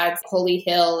enter God's holy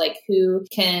hill? Who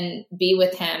can be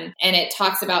with him? And it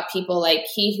talks about people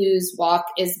he whose walk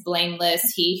is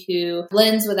blameless, he who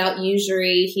blends without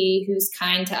usury, he who's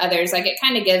kind to others. It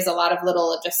kind of gives a lot of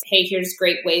little just, hey, here's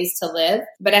great ways to live.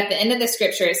 But at the end of the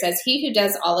scripture, it says, he who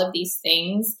does all of these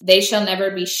things, they shall never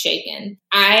be shaken.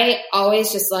 I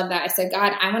always just love that. I said,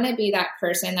 God, I want to be that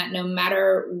person that no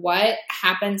matter what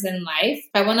happens in life,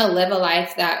 I want to live a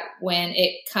life that when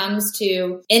it comes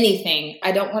to anything,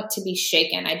 I don't want to be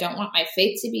shaken. I don't want my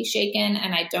faith to be shaken,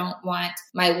 and I don't want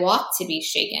my walk to be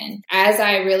shaken. As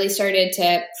I really started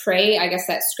to pray, I guess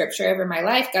that scripture over my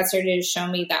life, God started to show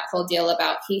me that whole deal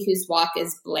about he whose walk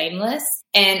is blameless.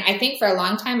 And I think for a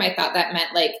long time, I thought that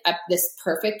meant like this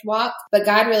perfect walk. But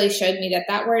God really showed me that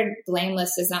that word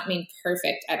blameless does not mean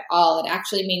perfect at all. It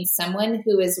actually means someone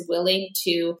who is willing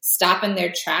to stop in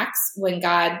their tracks when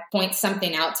God points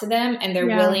something out to them, and they're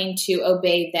willing to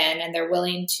obey then, and they're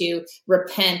willing to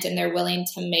repent, and they're willing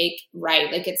to make right.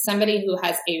 Like it's somebody who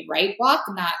has a right walk,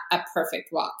 not a perfect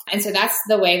walk. And so that's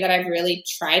the way that I've really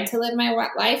tried to live my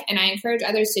life. And I encourage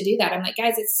others to do that. I'm like,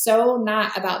 guys, it's so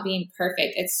not about being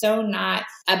perfect. It's so not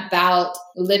about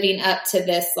living up to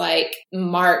this like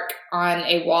mark on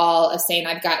a wall of saying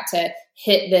I've got to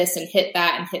hit this and hit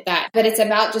that and hit that. But it's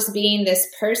about just being this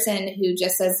person who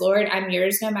just says, Lord, I'm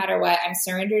yours no matter what. I'm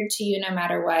surrendered to you no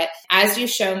matter what. As you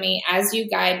show me, as you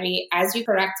guide me, as you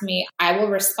correct me, I will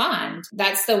respond.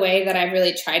 That's the way that I've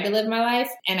really tried to live my life.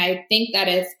 And I think that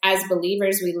if as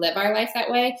believers we live our life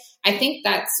that way, I think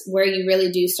that's where you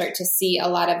really do start to see a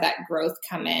lot of that growth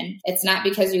come in. It's not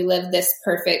because you live this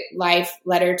perfect life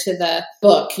letter to the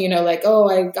book, you know, like, oh,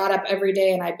 I got up every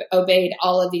day and I obeyed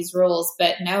all of these rules.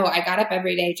 But no, I got up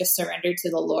every day, just surrendered to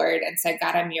the Lord and said,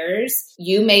 God, I'm yours.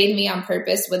 You made me on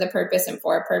purpose, with a purpose, and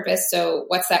for a purpose. So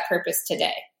what's that purpose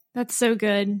today? That's so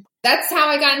good. That's how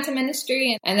I got into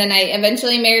ministry. And then I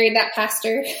eventually married that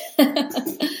pastor.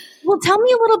 Well, tell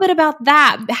me a little bit about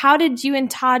that. How did you and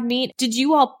Todd meet? Did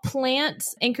you all plant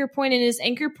Anchor Point, and is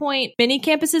Anchor Point many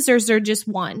campuses, or is there just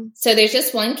one? So there's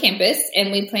just one campus,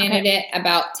 and we planted it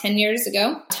about 10 years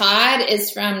ago. Todd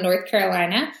is from North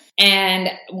Carolina. And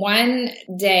one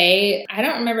day, I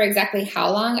don't remember exactly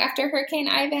how long after Hurricane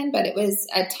Ivan, but it was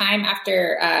a time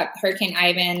after Hurricane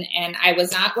Ivan, and I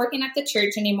was not working at the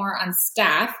church anymore on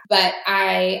staff, but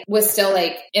I was still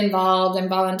like involved and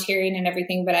volunteering and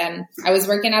everything. But I was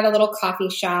working at a little coffee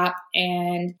shop,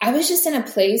 and I was just in a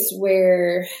place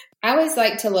where I always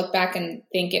like to look back and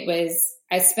think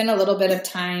I spent a little bit of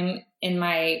time in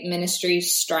my ministry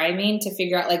striving to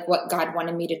figure out like what God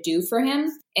wanted me to do for him.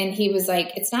 And he was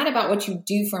like, it's not about what you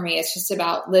do for me. It's just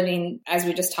about living, as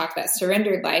we just talked, that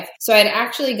surrendered life. So I'd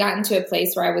actually gotten to a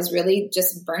place where I was really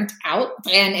just burnt out.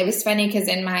 And it was funny because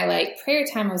in my like prayer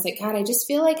time, I was like, God, I just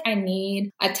feel like I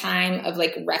need a time of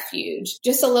like refuge,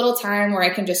 just a little time where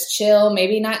I can just chill,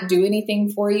 maybe not do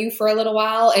anything for you for a little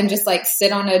while, and just like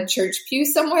sit on a church pew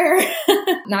somewhere.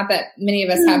 Not that many of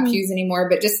us have pews anymore,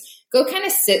 but just go kind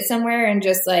of sit somewhere and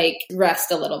just like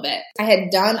rest a little bit. I had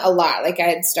done a lot. Like I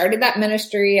had started that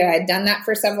ministry, and I had done that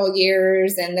for several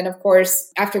years. And then of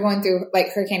course, after going through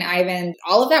like Hurricane Ivan,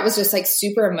 all of that was just like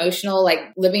super emotional, like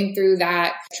living through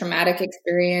that traumatic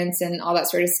experience and all that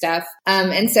sort of stuff.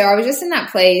 And so I was just in that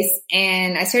place,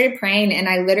 and I started praying, and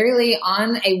I literally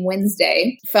on a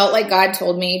Wednesday felt like God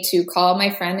told me to call my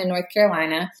friend in North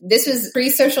Carolina. This was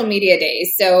pre-social media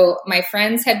days. So my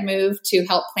friends had moved to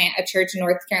help plant a church in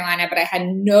North Carolina, but I had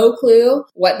no clue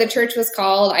what the church was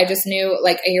called. I just knew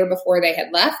like a year before they had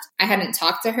left. I hadn't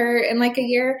talked to her in like a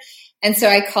year. And so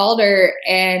I called her,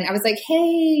 and I was like,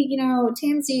 hey,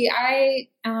 Tansy, I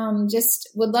just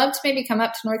would love to maybe come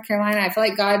up to North Carolina. I feel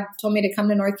like God told me to come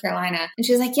to North Carolina. And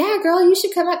she was like, yeah, girl, you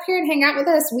should come up here and hang out with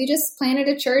us. We just planted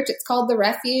a church. It's called The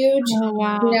Refuge. Oh,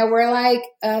 wow. We're like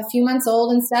a few months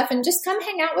old and stuff, and just come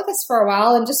hang out with us for a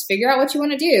while and just figure out what you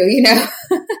want to do,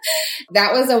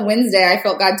 That was a Wednesday. I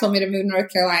felt God told me to move to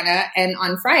North Carolina. And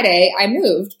on Friday, I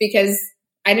moved because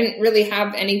I didn't really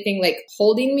have anything like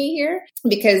holding me here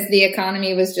because the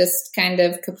economy was just kind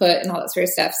of kaput and all that sort of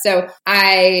stuff. So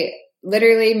I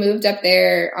literally moved up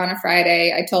there on a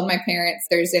Friday. I told my parents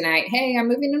Thursday night, hey, I'm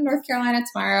moving to North Carolina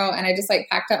tomorrow. And I just like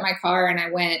packed up my car and I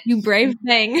went. You brave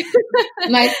thing.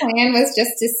 My plan was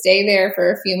just to stay there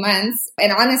for a few months.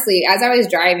 And honestly, as I was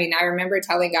driving, I remember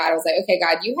telling God, I was like, okay,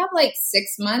 God, you have like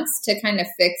 6 months to kind of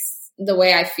fix the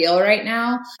way I feel right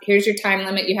now. Here's your time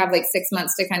limit. You have like 6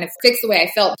 months to kind of fix the way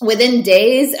I felt. Within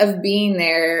days of being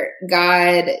there,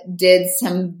 God did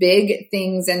some big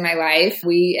things in my life.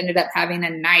 We ended up having a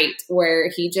night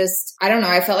where he just, I don't know,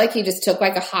 I felt like he just took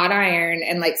like a hot iron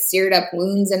and like seared up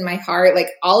wounds in my heart. Like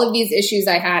all of these issues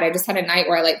I had, I just had a night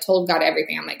where I like told God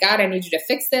everything. I'm like, God, I need you to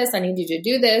fix this. I need you to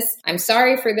do this. I'm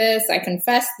sorry for this. I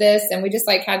confess this. And we just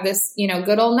like had this,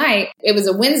 good old night. It was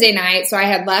a Wednesday night. So I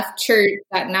had left church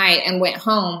that night. and went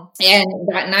home. And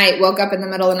that night, woke up in the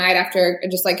middle of the night after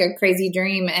just like a crazy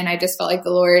dream. And I just felt like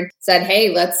the Lord said,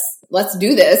 hey, let's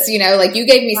do this. You know, like you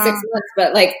gave me 6 months,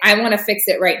 but like, I want to fix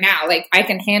it right now. Like I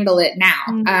can handle it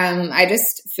now. I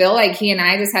just feel like he and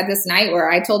I just had this night where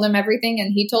I told him everything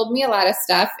and he told me a lot of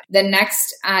stuff. The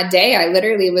next day, I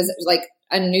literally was like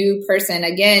a new person.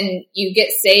 Again, you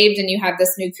get saved and you have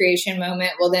this new creation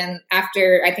moment. Well, then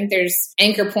after, I think there's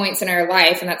anchor points in our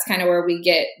life. And that's kind of where we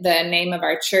get the name of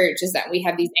our church, is that we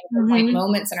have these anchor point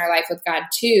moments in our life with God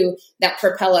too, that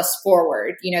propel us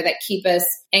forward, you know, that keep us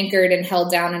anchored and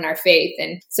held down in our faith.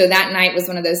 And so that night was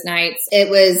one of those nights. It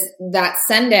was that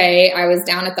Sunday, I was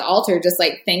down at the altar, just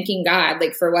like thanking God,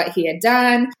 like for what he had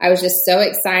done. I was just so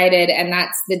excited. And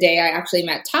that's the day I actually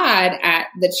met Todd at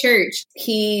the church.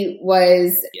 He was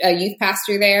a youth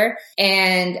pastor there.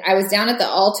 And I was down at the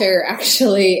altar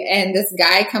actually. And this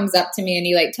guy comes up to me and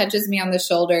he like touches me on the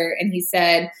shoulder and he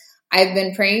said, I've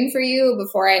been praying for you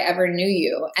before I ever knew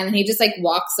you. And he just like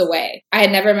walks away. I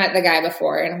had never met the guy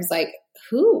before. And I was like,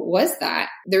 who was that?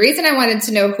 The reason I wanted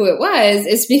to know who it was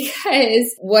is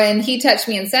because when he touched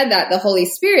me and said that, the Holy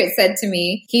Spirit said to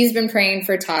me, he's been praying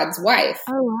for Todd's wife.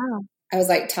 Oh, wow. I was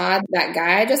like, Todd, that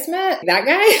guy I just met, that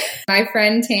guy? My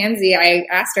friend Tansy, I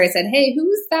asked her, I said, hey,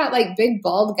 who's that like big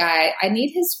bald guy? I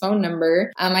need his phone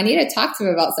number. I need to talk to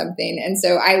him about something. And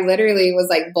so I literally was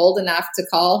like bold enough to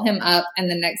call him up.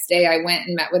 And the next day I went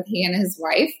and met with he and his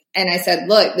wife. And I said,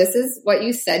 look, this is what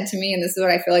you said to me. And this is what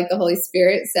I feel like the Holy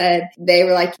Spirit said. They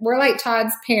were like, we're like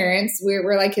Todd's parents.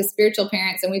 We're like his spiritual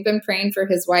parents. And we've been praying for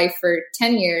his wife for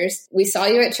 10 years. We saw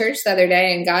you at church the other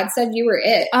day and God said you were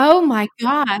it. Oh my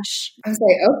gosh. I was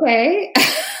like, okay.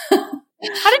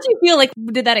 How did you feel? Like,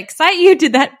 did that excite you?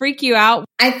 Did that freak you out?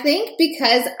 I think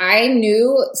because I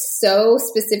knew so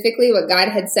specifically what God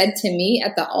had said to me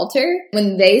at the altar,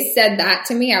 when they said that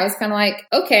to me, I was kind of like,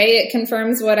 okay, it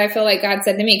confirms what I feel like God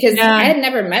said to me, because I had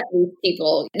never met these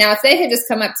people. Now, if they had just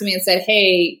come up to me and said,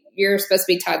 hey, you're supposed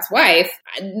to be Todd's wife,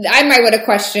 I might would have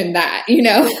questioned that, you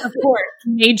know? Of course.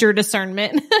 Major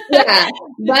discernment. Yeah.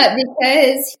 But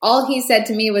because all he said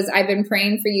to me was, I've been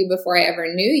praying for you before I ever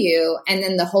knew you. And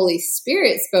then the Holy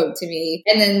Spirit spoke to me.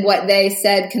 And then what they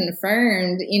said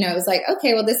confirmed, you know, it was like,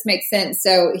 okay, well, this makes sense.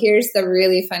 So here's the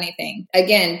really funny thing.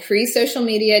 Again, pre-social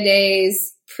media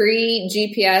days,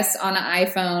 pre-GPS on an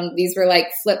iPhone. These were like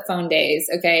flip phone days.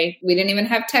 Okay. We didn't even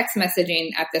have text messaging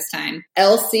at this time.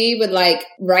 Elsie would like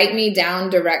write me down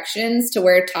directions to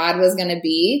where Todd was going to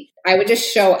be. I would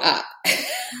just show up.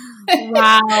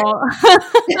 Wow.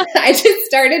 I just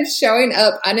started showing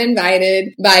up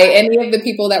uninvited by any of the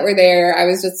people that were there. I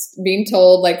was just being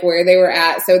told like where they were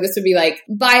at. So this would be like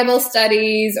Bible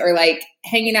studies or like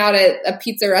hanging out at a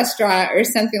pizza restaurant or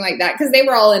something like that. Cause they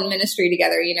were all in ministry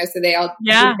together, you know, so they all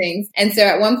do things. And so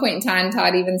at one point in time,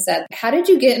 Todd even said, how did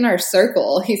you get in our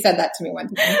circle? He said that to me one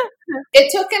time.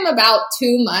 It took him about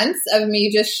 2 months of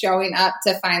me just showing up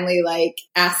to finally like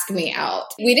ask me out.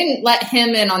 We didn't let him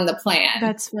in on the plan.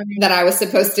 That's funny. That I was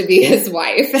supposed to be his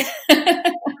wife.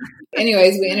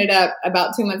 Anyways, we ended up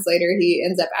about 2 months later, he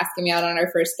ends up asking me out on our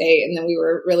first date. And then we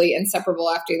were really inseparable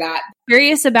after that.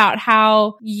 Curious about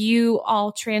how you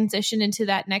all transition into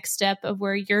that next step of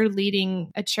where you're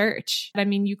leading a church. I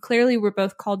mean, you clearly were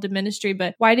both called to ministry,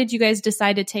 but why did you guys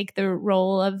decide to take the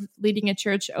role of leading a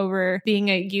church over being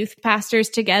a youth pastors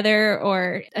together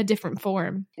or a different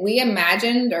form? We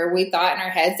imagined, or we thought in our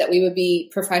heads, that we would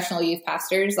be professional youth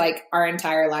pastors like our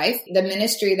entire life. The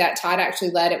ministry that Todd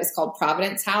actually led, it was called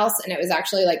Providence House. And it was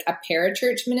actually like a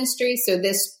parachurch ministry. So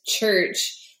this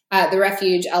church, the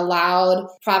Refuge, allowed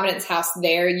Providence House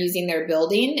there using their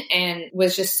building and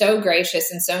was just so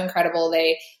gracious and so incredible.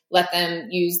 They let them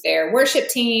use their worship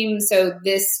team. So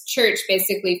this church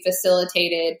basically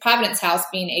facilitated Providence House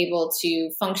being able to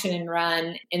function and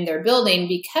run in their building,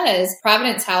 because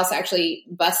Providence House actually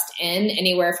bussed in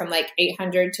anywhere from like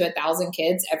 800 to 1,000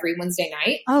 kids every Wednesday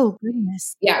night. Oh,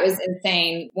 goodness. Yeah, it was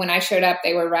insane. When I showed up,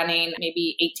 they were running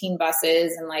maybe 18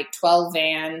 buses and like 12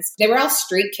 vans. They were all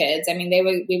street kids. I mean,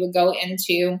 we would go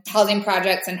into housing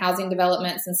projects and housing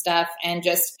developments and stuff and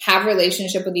just have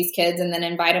relationship with these kids and then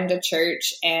invite them to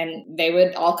church, and they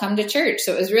would all come to church.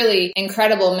 So it was really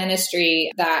incredible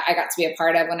ministry that I got to be a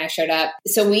part of when I showed up.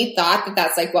 So we thought that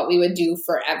that's like what we would do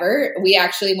forever. We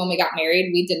actually, when we got married,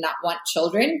 we did not want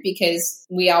children, because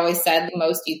we always said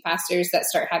most youth pastors that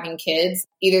start having kids,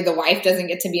 either the wife doesn't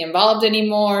get to be involved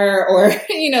anymore, or,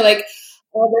 you know, like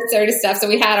all this sort of stuff. So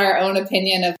we had our own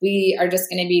opinion of, we are just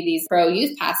going to be these pro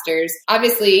youth pastors.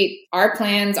 Obviously, our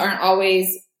plans aren't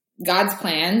always God's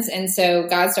plans. And so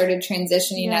God started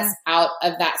transitioning us out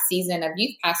of that season of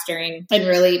youth pastoring and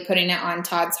really putting it on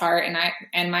Todd's heart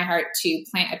and my heart to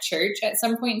plant a church at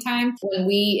some point in time. When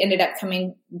we ended up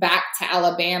coming back to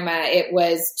Alabama, it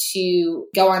was to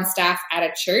go on staff at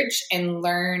a church and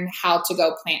learn how to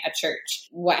go plant a church.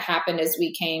 What happened is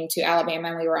we came to Alabama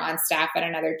and we were on staff at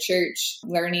another church,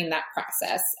 learning that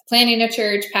process, planning a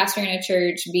church, pastoring a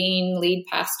church, being lead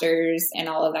pastors, and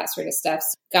all of that sort of stuff.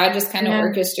 So God just kind of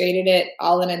orchestrated it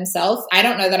all in himself. I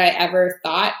don't know that I ever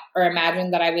thought or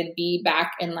imagined that I would be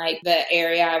back in like the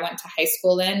area I went to high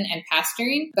school in and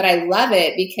pastoring, but I love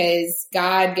it because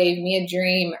God gave me a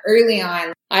dream early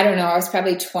on. I don't know, I was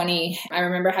probably 20. I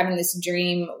remember having this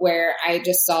dream where I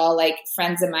just saw like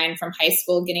friends of mine from high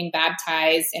school getting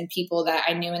baptized and people that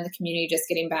I knew in the community just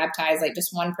getting baptized, like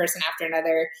just one person after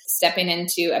another stepping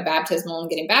into a baptismal and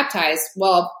getting baptized.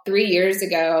 Well, 3 years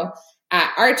ago,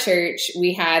 at our church,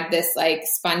 we had this like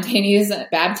spontaneous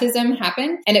baptism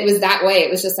happen. And it was that way.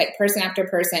 It was just like person after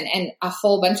person. And a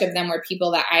whole bunch of them were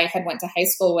people that I had went to high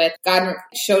school with. God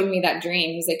showed me that dream.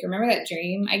 He's like, remember that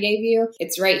dream I gave you?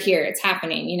 It's right here. It's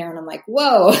happening, you know? And I'm like,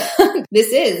 whoa,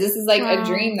 this is like a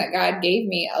dream that God gave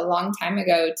me a long time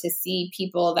ago to see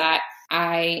people that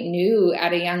I knew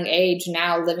at a young age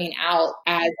now living out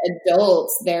as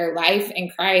adults, their life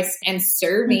in Christ and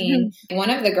serving. One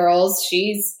of the girls,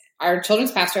 she's our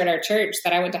children's pastor at our church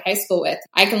that I went to high school with.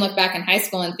 I can look back in high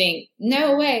school and think,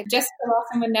 no way, Jessica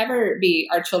Lawson would never be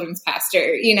our children's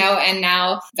pastor, you know, and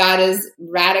now God has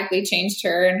radically changed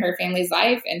her and her family's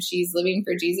life, and she's living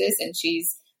for Jesus and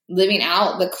she's living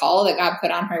out the call that God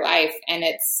put on her life. And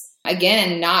it's,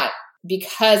 again, not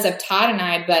because of Todd and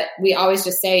I, but we always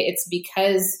just say it's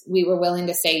because we were willing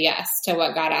to say yes to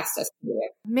what God asked us to do.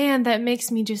 Man, that makes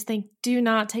me just think, do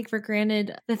not take for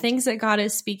granted the things that God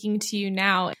is speaking to you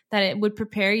now, that it would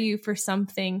prepare you for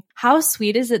something. How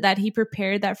sweet is it that he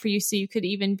prepared that for you so you could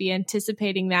even be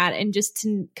anticipating that and just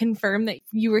to confirm that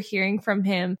you were hearing from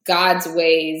him? God's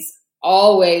ways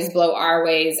always blow our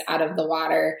ways out of the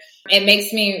water. It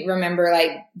makes me remember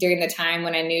like during the time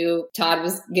when I knew Todd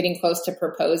was getting close to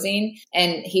proposing,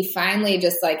 and he finally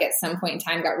just like at some point in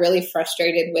time got really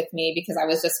frustrated with me because I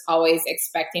was just always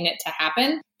expecting it to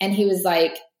happen. And he was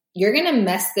like, you're going to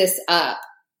mess this up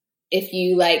if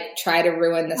you like try to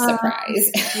ruin the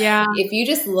surprise. If you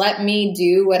just let me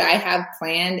do what I have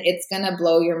planned, it's going to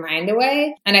blow your mind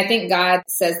away. And I think God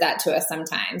says that to us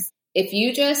sometimes. If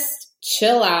you just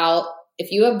chill out,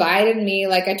 if you abide in me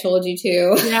like I told you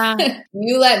to,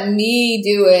 you let me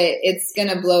do it, it's going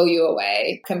to blow you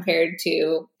away compared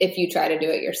to if you try to do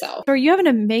it yourself. Or you have an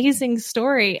amazing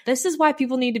story. This is why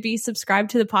people need to be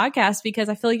subscribed to the podcast, because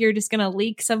I feel like you're just going to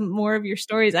leak some more of your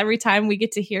stories every time we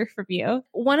get to hear from you.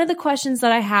 One of the questions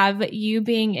that I have, you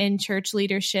being in church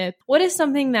leadership, what is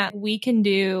something that we can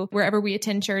do wherever we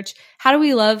attend church? How do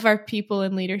we love our people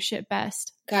in leadership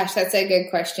best? Gosh, that's a good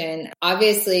question.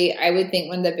 Obviously, I would think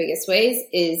one of the biggest ways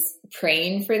is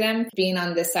praying for them, being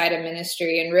on this side of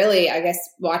ministry, and really, I guess,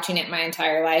 watching it my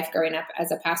entire life growing up as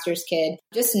a pastor's kid,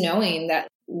 just knowing that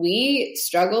we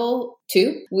struggle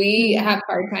too. We have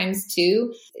hard times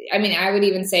too. I mean, I would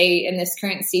even say in this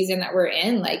current season that we're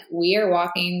in, like we are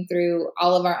walking through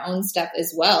all of our own stuff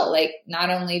as well. Like not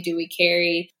only do we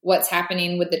carry what's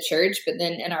happening with the church, but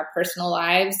then in our personal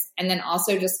lives, and then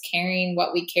also just carrying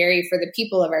what we carry for the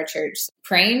people of our church.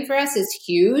 Praying for us is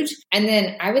huge. And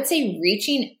then I would say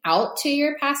reaching out to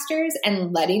your pastors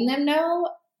and letting them know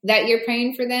that you're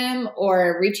praying for them,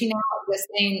 or reaching out just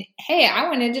saying, hey, I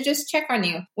wanted to just check on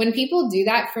you. When people do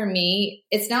that for me,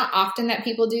 it's not often that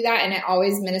people do that. And it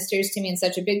always ministers to me in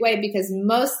such a big way, because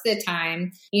most of the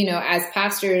time, you know, as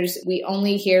pastors, we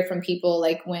only hear from people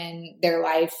like when their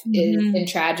life is in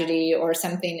tragedy or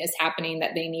something is happening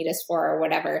that they need us for or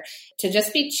whatever. To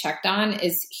just be checked on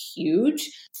is huge.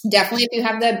 Definitely, if you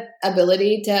have the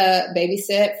ability to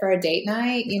babysit for a date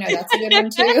night, you know, that's a good one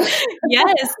too.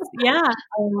 Yes. Yeah.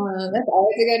 That's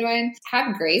always a good one.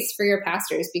 Have grace for your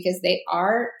pastors, because they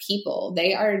are people.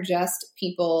 They are just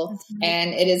people.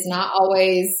 And it is not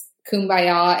always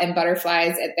kumbaya and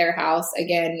butterflies at their house.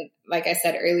 Again, like I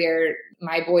said earlier,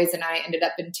 my boys and I ended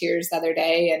up in tears the other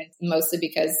day, and mostly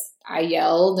because I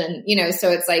yelled, and, you know,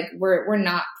 so it's like, we're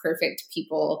not perfect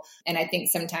people. And I think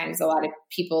sometimes a lot of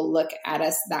people look at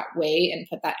us that way and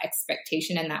put that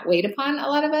expectation and that weight upon a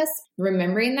lot of us.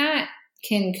 Remembering that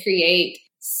can create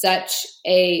such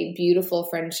a beautiful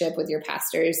friendship with your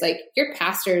pastors. Like your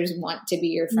pastors want to be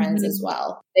your friends as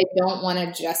well. They don't want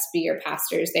to just be your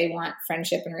pastors. They want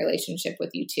friendship and relationship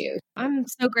with you too. I'm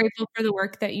so grateful for the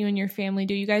work that you and your family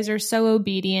do. You guys are so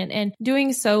obedient and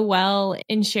doing so well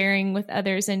in sharing with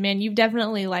others. And man, you've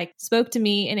definitely spoke to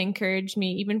me and encouraged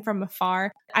me even from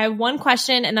afar. I have one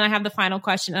question and then I have the final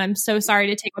question. And I'm so sorry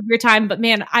to take up your time, but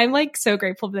man, I'm so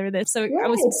grateful for this. So I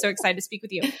was so excited to speak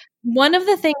with you. One of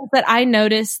the things that I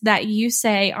noticed that you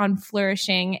say on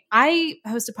Flourishing, I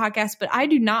host a podcast, but I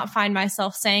do not find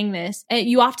myself saying this.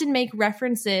 You often make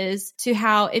references to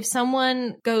how if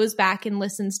someone goes back and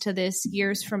listens to this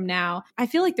years from now, I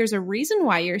feel like there's a reason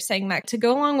why you're saying that, to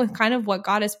go along with kind of what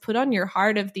God has put on your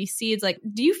heart of these seeds.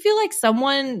 Do you feel like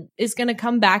someone is going to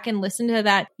come back and listen to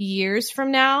that years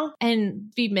from now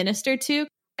and be ministered to?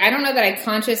 I don't know that I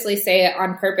consciously say it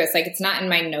on purpose. It's not in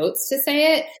my notes to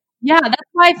say it. Yeah, that's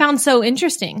why I found so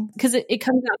interesting, because it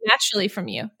comes out naturally from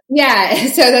you. Yeah.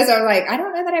 So that's why I'm I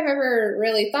don't know that I've ever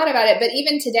really thought about it. But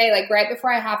even today, right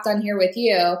before I hopped on here with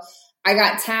you, I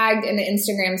got tagged in the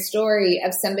Instagram story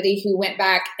of somebody who went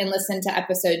back and listened to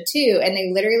episode 2. And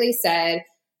they literally said,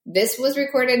 this was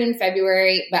recorded in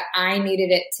February, but I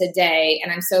needed it today.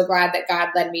 And I'm so glad that God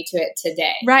led me to it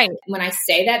today. Right. When I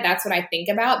say that, that's what I think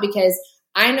about, because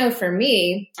I know for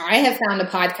me, I have found a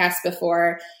podcast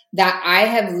before that I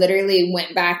have literally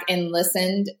went back and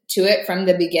listened to it from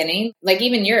the beginning.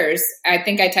 Even yours, I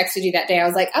think I texted you that day. I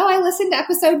was oh, I listened to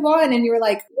episode 1. And you were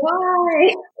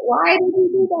why? Why did you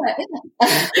do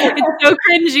that? It's so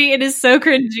cringy. It is so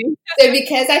cringy. So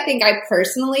because I think I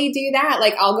personally do that,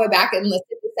 I'll go back and listen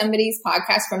to somebody's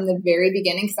podcast from the very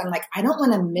beginning, because I'm I don't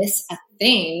want to miss a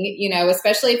thing,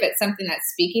 especially if it's something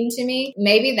that's speaking to me.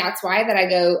 Maybe that's why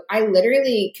that I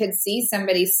literally could see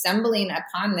somebody stumbling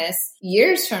upon this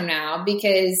years from now,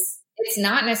 because it's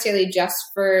not necessarily just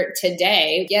for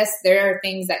today. Yes, there are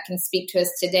things that can speak to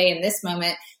us today in this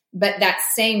moment, but that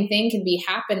same thing could be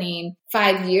happening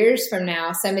 5 years from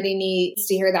now. Somebody needs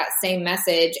to hear that same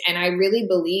message. And I really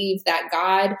believe that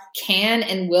God can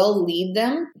and will lead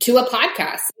them to a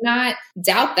podcast. Not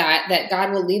doubt that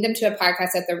God will lead them to a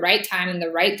podcast at the right time and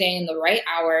the right day and the right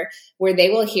hour, where they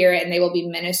will hear it and they will be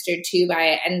ministered to by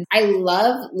it. And I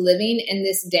love living in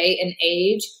this day and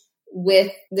age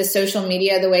with the social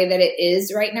media the way that it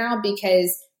is right now,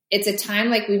 because it's a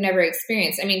time we've never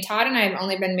experienced. I mean, Todd and I have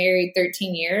only been married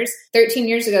 13 years. 13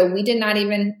 years ago, we did not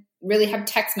even really have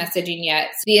text messaging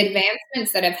yet. So the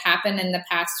advancements that have happened in the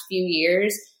past few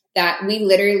years, that we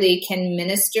literally can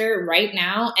minister right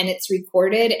now, and it's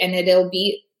recorded, and it'll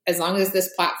be, as long as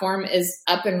this platform is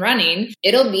up and running,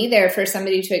 it'll be there for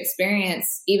somebody to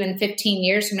experience even 15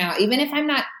 years from now. Even if I'm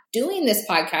not doing this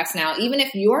podcast now, even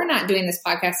if you're not doing this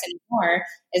podcast anymore,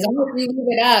 as long as we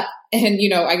leave it up and,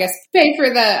 I guess pay for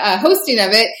the hosting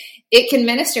of it, it can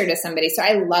minister to somebody. So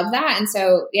I love that. And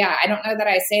so, yeah, I don't know that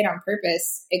I say it on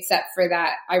purpose, except for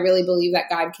that I really believe that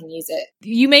God can use it.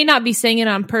 You may not be saying it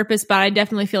on purpose, but I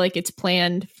definitely feel like it's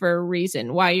planned for a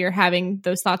reason, why you're having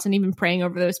those thoughts and even praying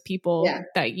over those people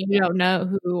that you don't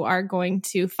know who are going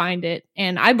to find it.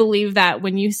 And I believe that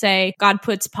when you say God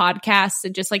puts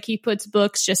podcasts, just like he puts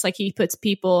books, just like he puts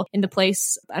people into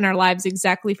place in our lives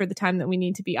exactly for the time that we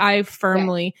need to be, I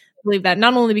firmly believe that,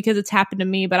 not only because it's happened to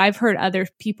me, but I've heard other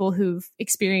people who've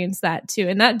experienced that too.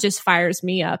 And that just fires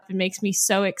me up. It makes me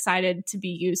so excited to be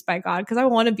used by God, because I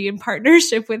want to be in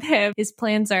partnership with him. His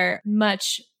plans are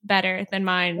much better than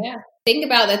mine. Yeah. Think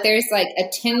about that. There's a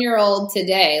 10-year-old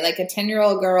today, a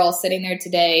 10-year-old girl sitting there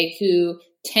today who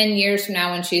 10 years from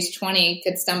now, when she's 20,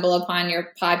 could stumble upon your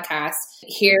podcast,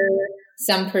 hear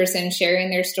some person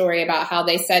sharing their story about how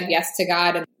they said yes to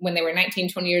God when they were 19,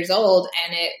 20 years old,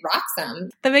 and it rocks them.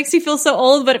 That makes me feel so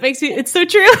old, but it's so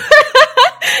true.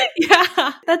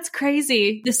 Yeah, that's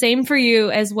crazy. The same for you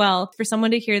as well, for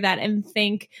someone to hear that and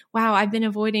think, wow, I've been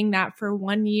avoiding that for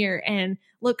 1 year, and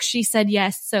look, she said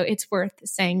yes, so it's worth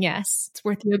saying yes. It's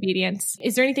worth the obedience.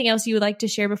 Is there anything else you would like to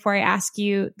share before I ask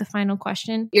you the final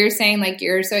question? You're saying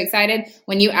you're so excited.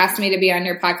 When you asked me to be on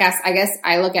your podcast, I guess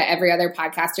I look at every other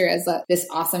podcaster as this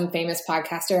awesome, famous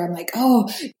podcaster. I'm oh,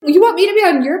 you want me to be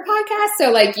on your podcast?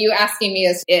 So you asking me,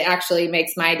 it actually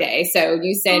makes my day. So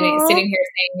you sitting here saying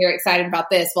you're excited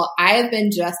about this. Well, I have been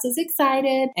just as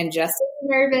excited and just as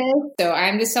nervous. So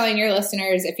I'm just telling your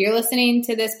listeners, if you're listening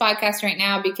to this podcast right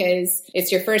now because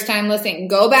it's your first time listening,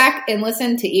 go back and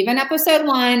listen to even episode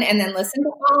 1, and then listen to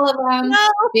all of them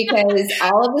because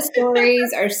all of the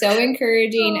stories are so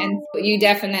encouraging, and you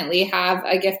definitely have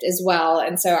a gift as well.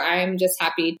 And so I'm just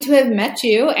happy to have met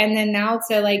you, and then now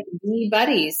to like be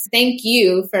buddies. Thank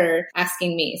you for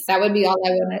asking me. So that would be all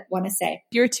I want to say.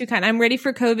 You're too kind. I'm ready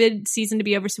for COVID season to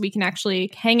be over so we can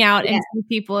actually hang out and see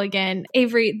people again.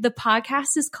 Avery, the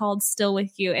podcast is called Still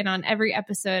With You. And on every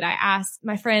episode, I ask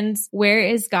my friends, where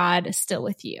is God still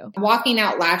with you? Walking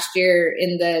out last year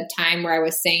in the time where I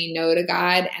was saying no to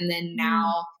God, and then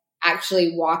now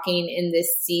actually walking in this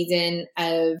season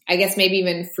of, I guess, maybe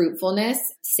even fruitfulness,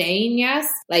 saying yes.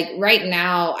 Like right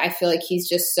now, I feel like he's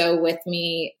just so with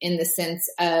me in the sense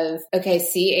of, okay,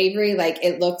 see, Avery, like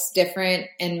it looks different,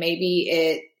 and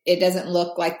maybe it doesn't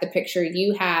look like the picture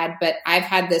you had, but I've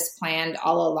had this planned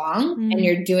all along, and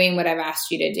you're doing what I've asked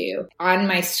you to do. On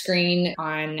my screen,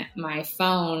 on my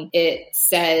phone, it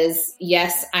says,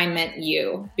 yes, I meant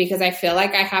you, because I feel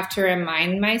like I have to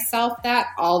remind myself that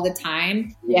all the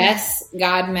time. Yes,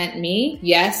 God meant me.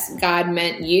 Yes, God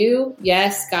meant you.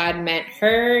 Yes, God meant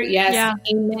her. Yes,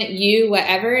 he meant you.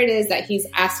 Whatever it is that he's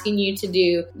asking you to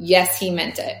do, yes, he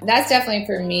meant it. That's definitely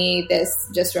for me, this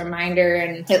just reminder,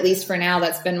 and at least for now,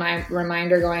 that's been my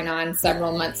reminder going on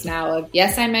several months now of,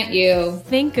 yes, I meant you.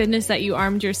 Thank goodness that you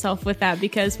armed yourself with that,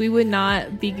 because we would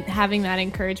not be having that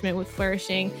encouragement with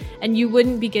Flourishing, and you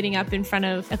wouldn't be getting up in front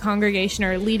of a congregation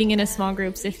or leading in a small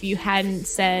groups if you hadn't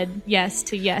said yes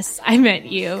to yes, I meant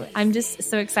you. I'm just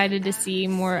so excited to see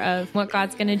more of what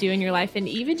God's going to do in your life, and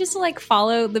even just to like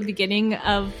follow the beginning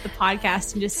of the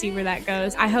podcast and just see where that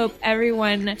goes. I hope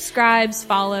everyone subscribes,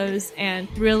 follows, and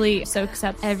really soaks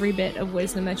up every bit of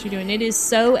wisdom that you're doing. It is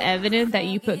so evident that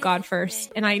you put God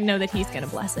first, and I know that he's going to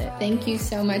bless it. Thank you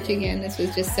so much again. This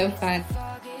was just so fun.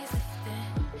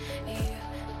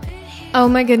 Oh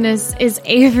my goodness, is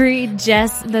Avery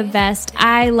just the best?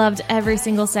 I loved every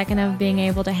single second of being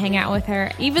able to hang out with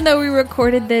her. Even though we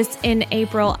recorded this in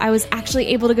April, I was actually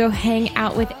able to go hang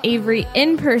out with Avery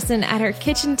in person at her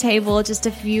kitchen table just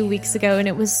a few weeks ago, and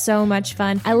it was so much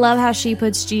fun. I love how she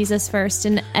puts Jesus first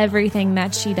in everything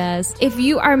that she does. If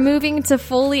you are moving to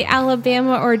Foley,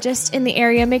 Alabama, or just in the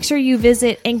area, make sure you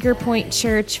visit Anchor Point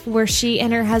Church, where she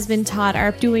and her husband Todd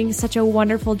are doing such a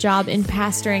wonderful job in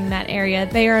pastoring that area.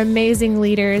 They are amazing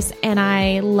leaders, and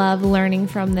I love learning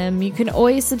from them. You can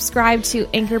always subscribe to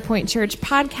Anchor Point Church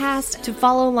podcast to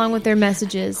follow along with their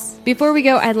messages. Before we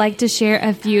go, I'd like to share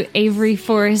a few Avery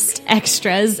Forrest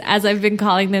extras, as I've been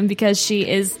calling them, because she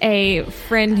is a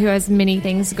friend who has many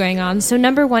things going on. So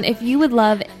number one, if you would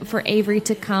love for Avery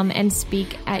to come and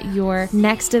speak at your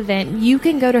next event, you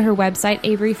can go to her website,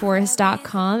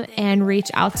 averyforrest.com, and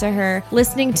reach out to her.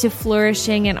 Listening to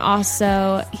Flourishing and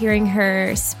also hearing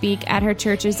her speak at her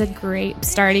church is a great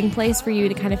starting place for you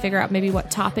to kind of figure out maybe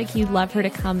what topic you'd love her to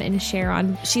come and share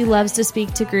on. She loves to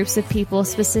speak to groups of people,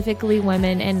 specifically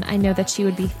women, and I know that she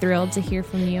would be thrilled to hear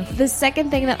from you. The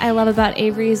second thing that I love about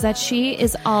Avery is that she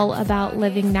is all about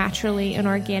living naturally and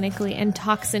organically and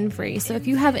toxin-free. So if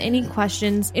you have any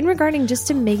questions in regarding just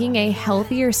to making a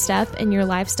healthier step in your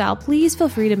lifestyle, please feel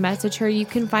free to message her. You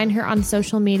can find her on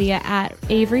social media at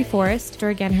Avery Forrest, or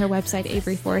again, her website,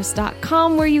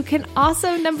 averyforrest.com, where you can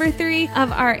also, number 3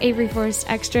 of our Avery Forrest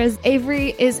extras,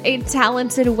 Avery is a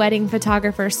talented wedding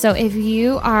photographer. So if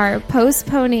you are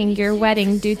postponing your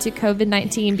wedding due to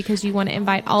COVID-19 because you want to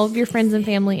invite all of your friends and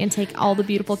family and take all the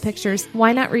beautiful pictures,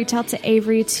 why not reach out to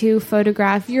Avery to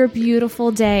photograph your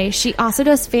beautiful day? She also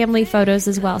does family photos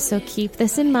as well. So keep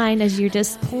this in mind as you're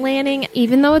just planning.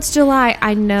 Even though it's July,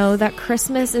 I know that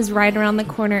Christmas is right around the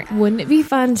corner. Wouldn't it be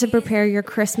fun to prepare your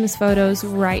Christmas photos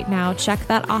right now? Check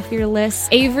that off your list.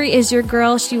 Avery is your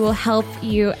girl. She will help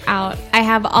you out. I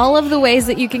have all of the ways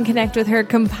that you can connect with her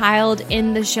compiled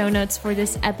in the show notes for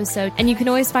this episode, and you can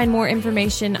always find more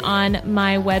information on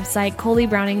my website,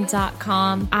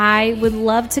 ColeyBrowning.com. I would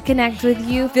love to connect with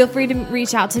you. Feel free to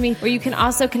reach out to me, or you can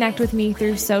also connect with me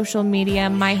through social media.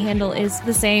 My handle is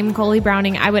the same, Coley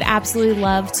Browning. I would absolutely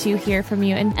love to hear from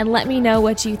you and let me know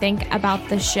what you think about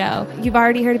the show. You've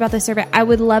already heard about the survey. I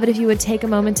would love it if you would take a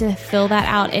moment to fill that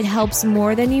out. It helps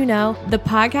more than you know. The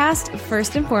podcast,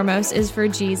 first and foremost, is for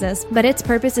Jesus, but its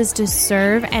purpose is to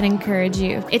serve and encourage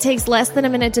you. It takes less than a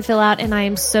minute to fill out, and I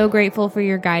am so grateful for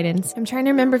your guidance. I'm trying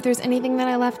to remember if there's anything that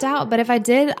I left out, but if I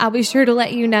did, I'll be sure to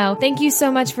let you know. Thank you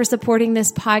so much for supporting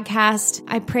this podcast.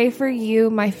 I pray for you,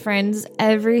 my friends,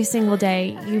 every single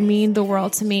day. You mean the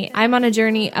world to me. I'm on a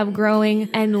journey of growing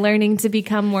and learning to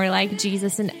become more like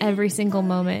Jesus in every single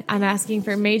moment. I'm asking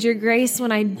for major grace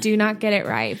when I do not get it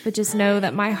right, but just know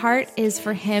that my heart is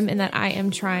for Him and that I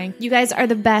am trying. You guys are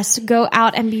the best. Go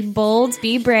out and be bold,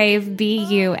 be brave, be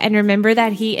you, and remember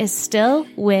that He is still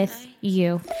with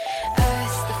you.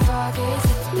 As the fog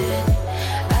is it.